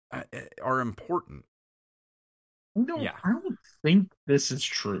are important. Yeah. I don't think this is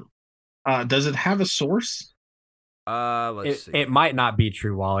true. Does it have a source? Let's see. It might not be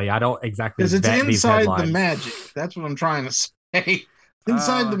true, Wally. I don't exactly Because it's vet these inside the headlines. magic. That's what I'm trying to say.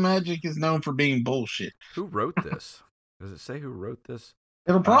 Inside the magic is known for being bullshit. Who wrote this? Does it say who wrote this?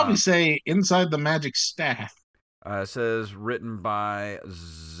 It'll probably say inside the magic staff. It says written by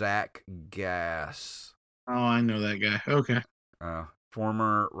Zach Gass. Oh, I know that guy. Okay.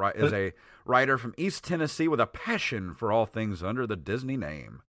 Is a writer from East Tennessee with a passion for all things under the Disney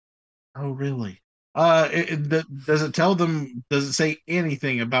name. Oh, really? Does it tell them? Does it say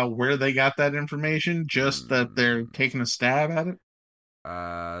anything about where they got that information? Just that they're taking a stab at it.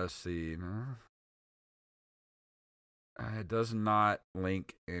 Let's see. No. It does not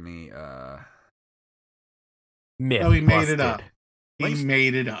link any. Myth Oh, he made busted. it up. He Links-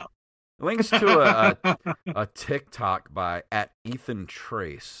 made it up. Links to a TikTok by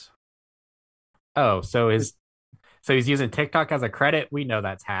 @EthanTrace. Oh, so he's using TikTok as a credit. We know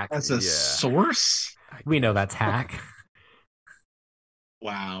that's hack. That's a Yeah. source. We know that's hack.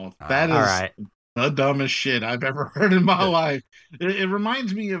 Wow, that is All right. the dumbest shit I've ever heard in my life. It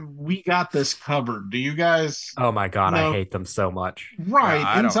reminds me of We Got This Covered. Do you guys? Oh my god, No. I hate them so much. Right,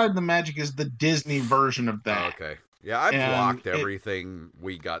 I don't- Inside the Magic is the Disney version of that. Okay. Yeah, I And blocked it- everything.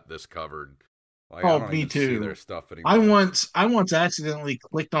 We got this covered. Like, Oh, I don't me even see too. their stuff anymore. I once accidentally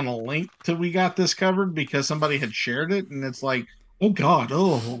clicked on a link to We Got This Covered because somebody had shared it, and it's like, oh god,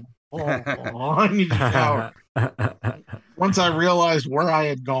 oh, Oh, I need a shower. Once I realized where I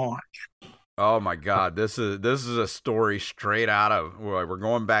had gone. Oh my God, this is a story straight out of. We're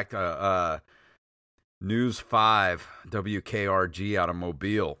going back to News 5 WKRG out of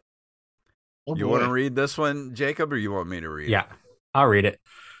Mobile. Oh, You boy. want to read this one, Jacob, or you want me to read it? Yeah, I'll read it.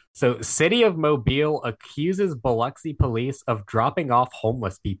 So, City of Mobile accuses Biloxi police of dropping off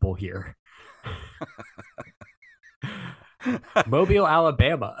homeless people here. Mobile,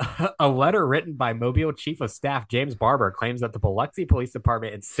 Alabama. A letter written by Mobile Chief of Staff James Barber claims that the Biloxi Police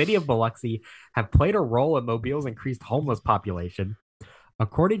Department and City of Biloxi have played a role in Mobile's increased homeless population.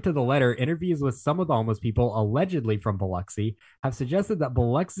 According to the letter, interviews with some of the homeless people allegedly from Biloxi have suggested that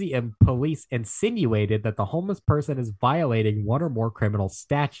Biloxi and police insinuated that the homeless person is violating one or more criminal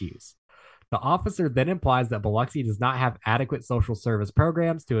statutes. The officer then implies that Biloxi does not have adequate social service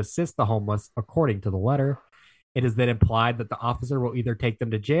programs to assist the homeless, according to the letter. It is then implied that the officer will either take them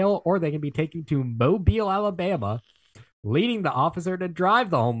to jail or they can be taken to Mobile, Alabama, leading the officer to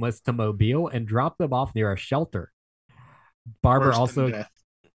drive the homeless to Mobile and drop them off near a shelter. Barber also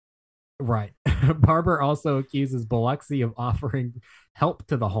Barber also accuses Biloxi of offering help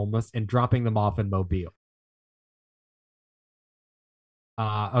to the homeless and dropping them off in Mobile.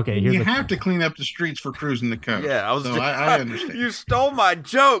 Okay, you have to clean up the streets for cruising the coast. Yeah, I understand. You stole my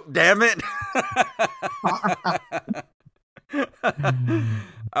joke, damn it!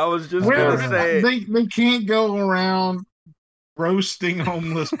 I was just gonna say they can't go around roasting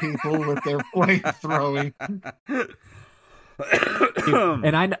homeless people with their flamethrowing.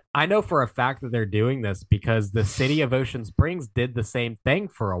 And I know for a fact that they're doing this because the city of Ocean Springs did the same thing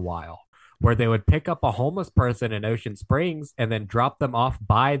for a while, where they would pick up a homeless person in Ocean Springs and then drop them off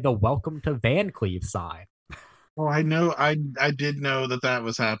by the Welcome to Van Cleve sign. Oh, I know. I did know that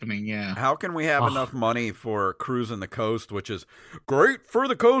was happening. Yeah. How can we have enough money for cruising the coast, which is great for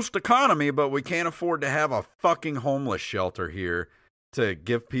the coast economy, but we can't afford to have a fucking homeless shelter here to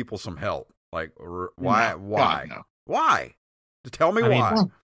give people some help? Like, why? No, why? God, no. Why? Tell me why.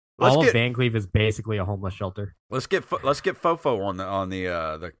 All of Van Cleve is basically a homeless shelter. Let's get Fofo on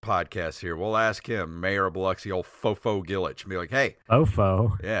the podcast here. We'll ask him, Mayor of Biloxi, old Fofo Gillich, and be like, "Hey,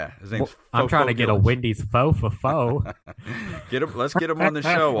 Fofo, yeah, his name's Fofo I'm trying to get Gillich. a Wendy's Fofo. Get him. Let's get him on the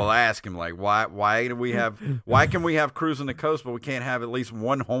show. We'll ask him like, why can we have cruising the coast, but we can't have at least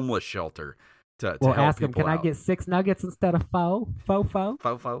one homeless shelter to we'll help ask him, people can out? I get 6 nuggets instead of Fofo?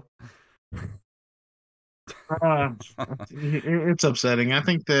 Fofo? It's upsetting. I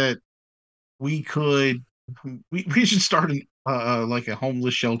think that we should start like a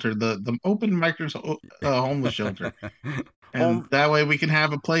homeless shelter, the open micers homeless shelter, and that way we can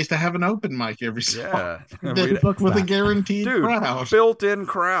have a place to have an open mic every Yeah, with a guaranteed crowd, built-in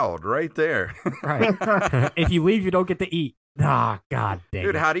crowd right there. Right. If you leave, you don't get to eat. Ah, God dang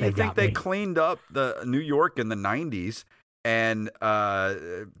Dude, it. how do you think they me. cleaned up the New York in the 90s and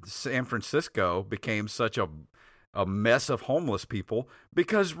San Francisco became such a mess of homeless people?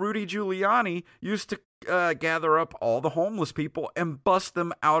 Because Rudy Giuliani used to gather up all the homeless people and bust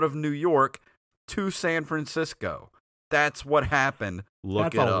them out of New York to San Francisco. That's what happened.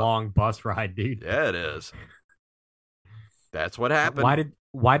 Look That's it a up. long bus ride, dude. Yeah, it is. That's what happened.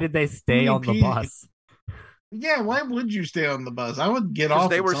 Why did they stay on the bus? Yeah, why would you stay on the bus? I would get Because off.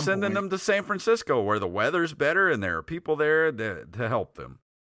 they were sending them to San Francisco where the weather's better and there are people there to help them.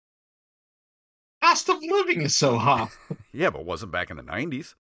 Cost of living is so high. Yeah, but it wasn't back in the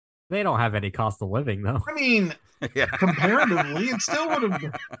 90s. They don't have any cost of living, though. I mean, Yeah. Comparatively, it still would have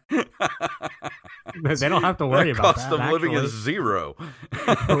been. They don't have to worry about cost that. of living actually. is zero.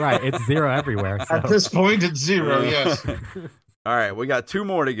 Right, it's zero everywhere. So. At this point, it's zero, yes. All right, we got 2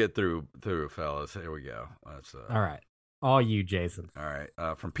 more to get through, fellas. Here we go. Let's, All right. All you, Jason. All right.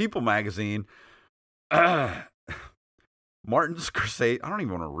 From People Magazine, Martin Scorsese. I don't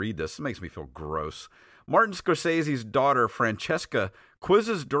even want to read this. This makes me feel gross. Martin Scorsese's daughter, Francesca,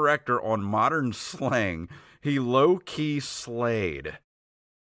 quizzes director on modern slang. He low-key slayed.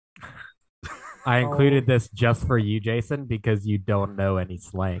 I included this just for you, Jason, because you don't know any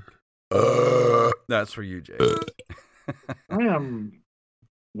slang. That's for you, Jason. I am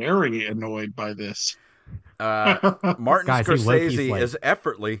very annoyed by this. Martin Guys, he Scorsese low-key is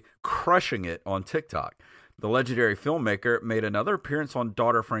effortlessly crushing it on TikTok. The legendary filmmaker made another appearance on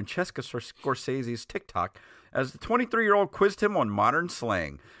daughter Francesca Scorsese's TikTok as the 23-year-old quizzed him on modern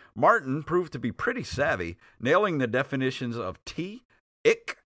slang. Martin proved to be pretty savvy, nailing the definitions of tea,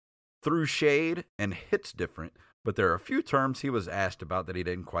 ick, through shade, and hits different, but there are a few terms he was asked about that he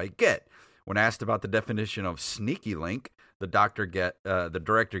didn't quite get. When asked about the definition of sneaky link, the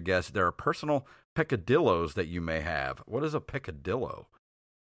director guessed there are personal peccadillos that you may have. What is a peccadillo?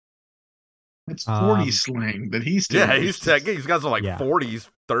 It's 40 slang that he's still Yeah, uses. he's got some like Yeah. 40s,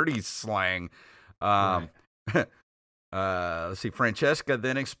 30s slang. Let's see. Francesca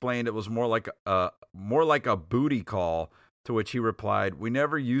then explained it was more like a booty call. To which he replied, "We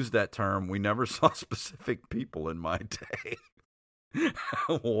never used that term. We never saw specific people in my day."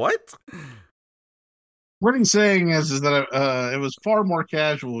 What? What he's saying is that it was far more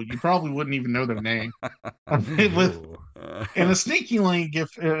casual. You probably wouldn't even know their name. Ooh. And a sneaky link,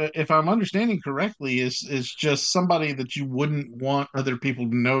 if I'm understanding correctly, is just somebody that you wouldn't want other people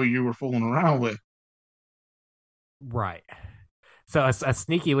to know you were fooling around with. Right. So a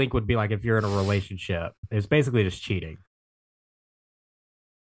sneaky link would be like if you're in a relationship. It's basically just cheating.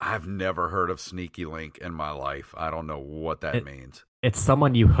 I've never heard of sneaky link in my life. I don't know what that means. It's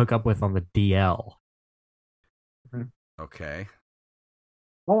someone you hook up with on the DL. Okay.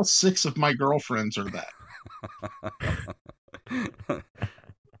 All 6 of my girlfriends are that.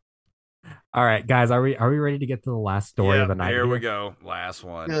 All right, guys, are we ready to get to the last story of the night? Here we go. Last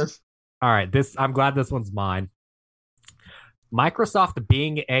one. Yes. All right, I'm glad this one's mine. Microsoft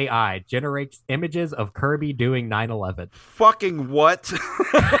Bing AI generates images of Kirby doing 9/11. Fucking what?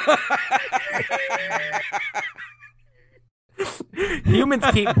 Humans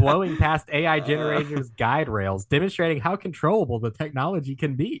keep blowing past AI generators' guide rails, demonstrating how controllable the technology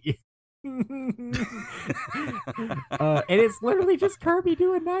can be. And it's literally just Kirby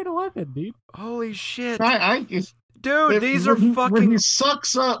doing 9/11, dude. Holy shit. Dude, these are fucking... When he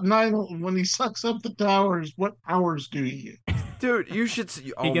sucks up the towers, what powers do he get? Dude, you should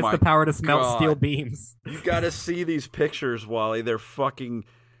see... He gets the power to smelt steel beams. You gotta see these pictures, Wally. They're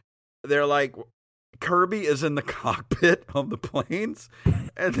like... Kirby is in the cockpit of the planes,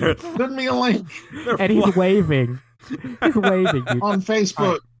 and they're... Send me a link. And he's waving. He's waving, dude. On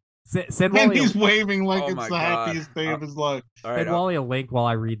Facebook. Send And Wally he's waving like it's my the God. happiest day of his life. All right, send Wally a link while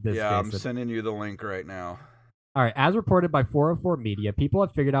I read this. yeah, I'm Jason. sending you the link right now. All right, as reported by 404 Media, people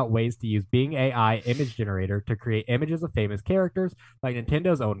have figured out ways to use Bing AI image generator to create images of famous characters like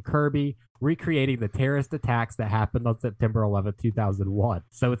Nintendo's own Kirby, recreating the terrorist attacks that happened on September 11, 2001.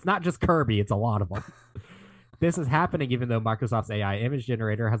 So it's not just Kirby, it's a lot of them. This is happening even though Microsoft's AI image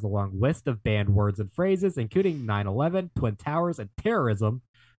generator has a long list of banned words and phrases, including 9/11, Twin Towers, and terrorism.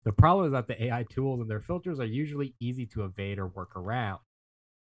 The problem is that the AI tools and their filters are usually easy to evade or work around.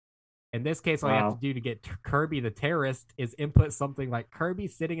 In this case, all you have to do to get Kirby the terrorist is input something like Kirby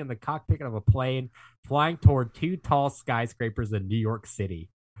sitting in the cockpit of a plane flying toward 2 tall skyscrapers in New York City.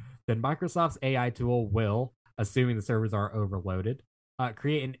 Then Microsoft's AI tool will, assuming the servers aren't overloaded,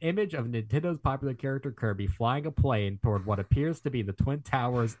 create an image of Nintendo's popular character Kirby flying a plane toward what appears to be the Twin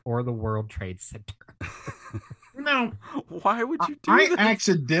Towers or the World Trade Center. No. Why would you do that? I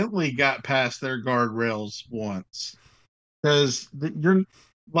accidentally got past their guardrails once. Because you're...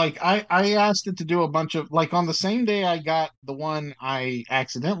 Like, I asked it to do a bunch of... Like, on the same day I got the one I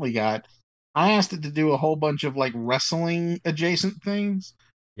accidentally got, I asked it to do a whole bunch of, like, wrestling-adjacent things.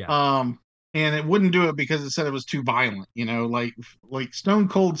 Yeah. And it wouldn't do it because it said it was too violent, like Stone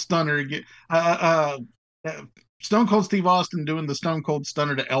Cold Stunner, Stone Cold Steve Austin doing the Stone Cold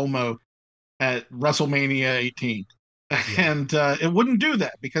Stunner to Elmo at WrestleMania 18. Yeah. And it wouldn't do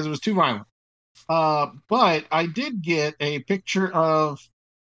that because it was too violent. But I did get a picture of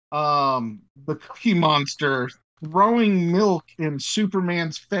the Cookie Monster throwing milk in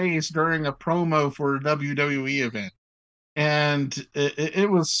Superman's face during a promo for a WWE event. And it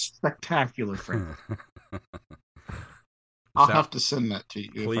was spectacular, friend. I'll have to send that to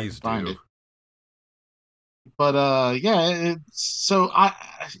you. Please if I can find do. it. But yeah,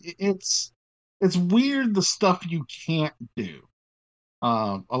 it's weird the stuff you can't do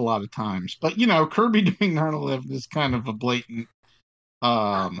a lot of times. But Kirby doing 9/11 is kind of a blatant.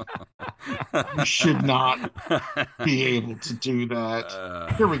 You should not be able to do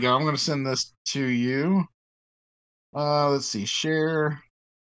that. Here we go. I'm going to send this to you. Let's see, share,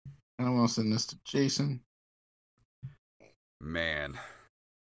 and I'm gonna send this to Jason. Man,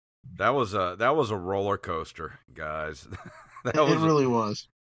 that was a roller coaster, guys. It really was.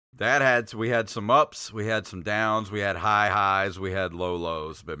 We had some ups, we had some downs, we had high highs, we had low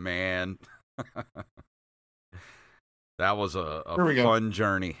lows, but man, that was a fun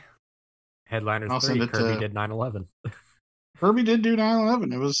journey. Headlinerz 3, Kirby did 9/11. Kirby did do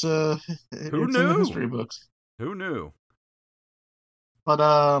 9/11. It was Who knew? In the history books. Who knew?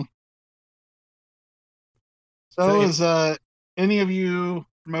 But so is any of you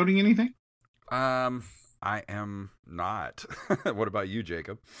promoting anything? I am not. What about you,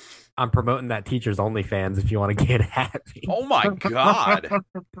 Jacob? I'm promoting that Teachers OnlyFans if you want to get at me. Oh my God.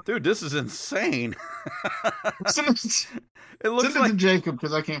 Dude, this is insane. Send It looks it to like Jacob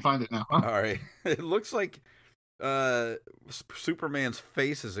because I can't find it now. all right. It looks like Superman's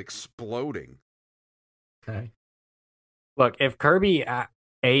face is exploding. Okay. Look, if Kirby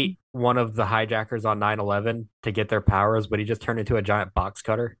ate one of the hijackers on 9/11 to get their powers, would he just turn into a giant box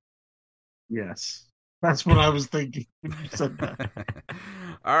cutter? Yes. That's what I was thinking when you said that.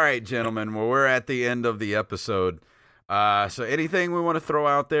 All right, gentlemen. Well, we're at the end of the episode. So anything we want to throw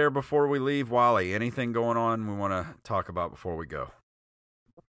out there before we leave? Wally, anything going on we want to talk about before we go?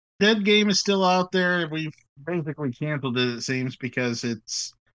 Dead Game is still out there. We've basically canceled it seems, because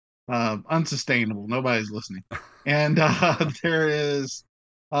it's unsustainable. Nobody's listening. And there is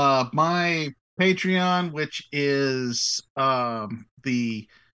my Patreon, which is the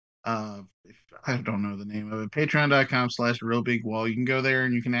I don't know the name of it. Patreon.com/realbigwall. You can go there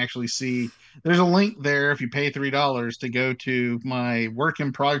and you can actually see there's a link there if you pay $3 to go to my work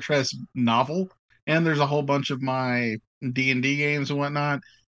in progress novel. And there's a whole bunch of my D&D games and whatnot.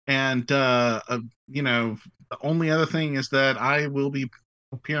 And you know, the only other thing is that I will be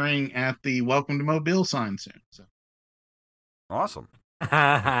appearing at the Welcome to Mobile sign soon. So Awesome.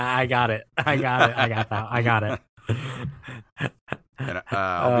 I got it. I got it. And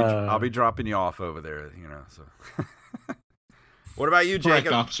I'll be dropping you off over there, you know. So, what about you, correct,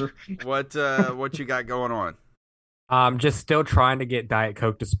 Jacob? officer. What you got going on? I'm just still trying to get Diet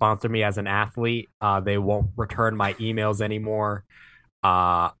Coke to sponsor me as an athlete. They won't return my emails anymore.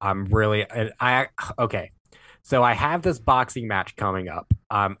 Okay. So I have this boxing match coming up.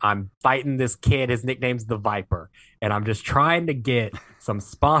 I'm fighting this kid. His nickname's the Viper, and I'm just trying to get some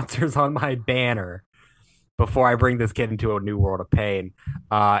sponsors on my banner before I bring this kid into a new world of pain.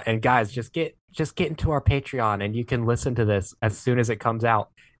 And guys, just get into our Patreon, and you can listen to this as soon as it comes out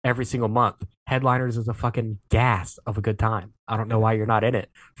every single month. Headlinerz is a fucking gas of a good time. I don't know why you're not in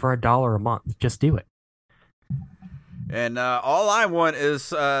it for $1 a month. Just do it. And all I want is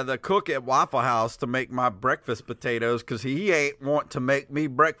the cook at Waffle House to make my breakfast potatoes, because he ain't want to make me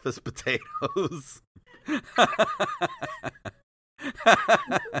breakfast potatoes.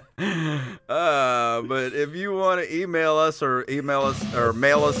 But if you want to email us or mail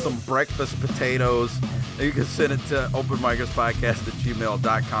us some breakfast potatoes, you can send it to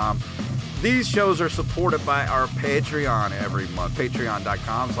openmicerspodcast@gmail.com. These shows are supported by our Patreon every month.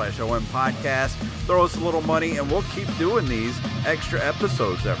 Patreon.com/OMPodcast. Throw us a little money and we'll keep doing these extra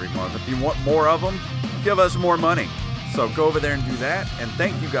episodes every month. If you want more of them, give us more money. So go over there and do that. And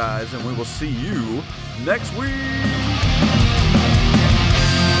thank you guys, and we will see you next week.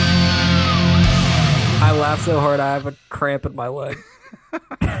 I laughed so hard I have a cramp in my leg.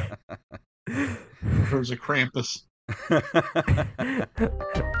 There's a Krampus.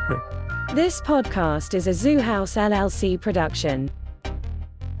 This podcast is a Zoo House LLC production.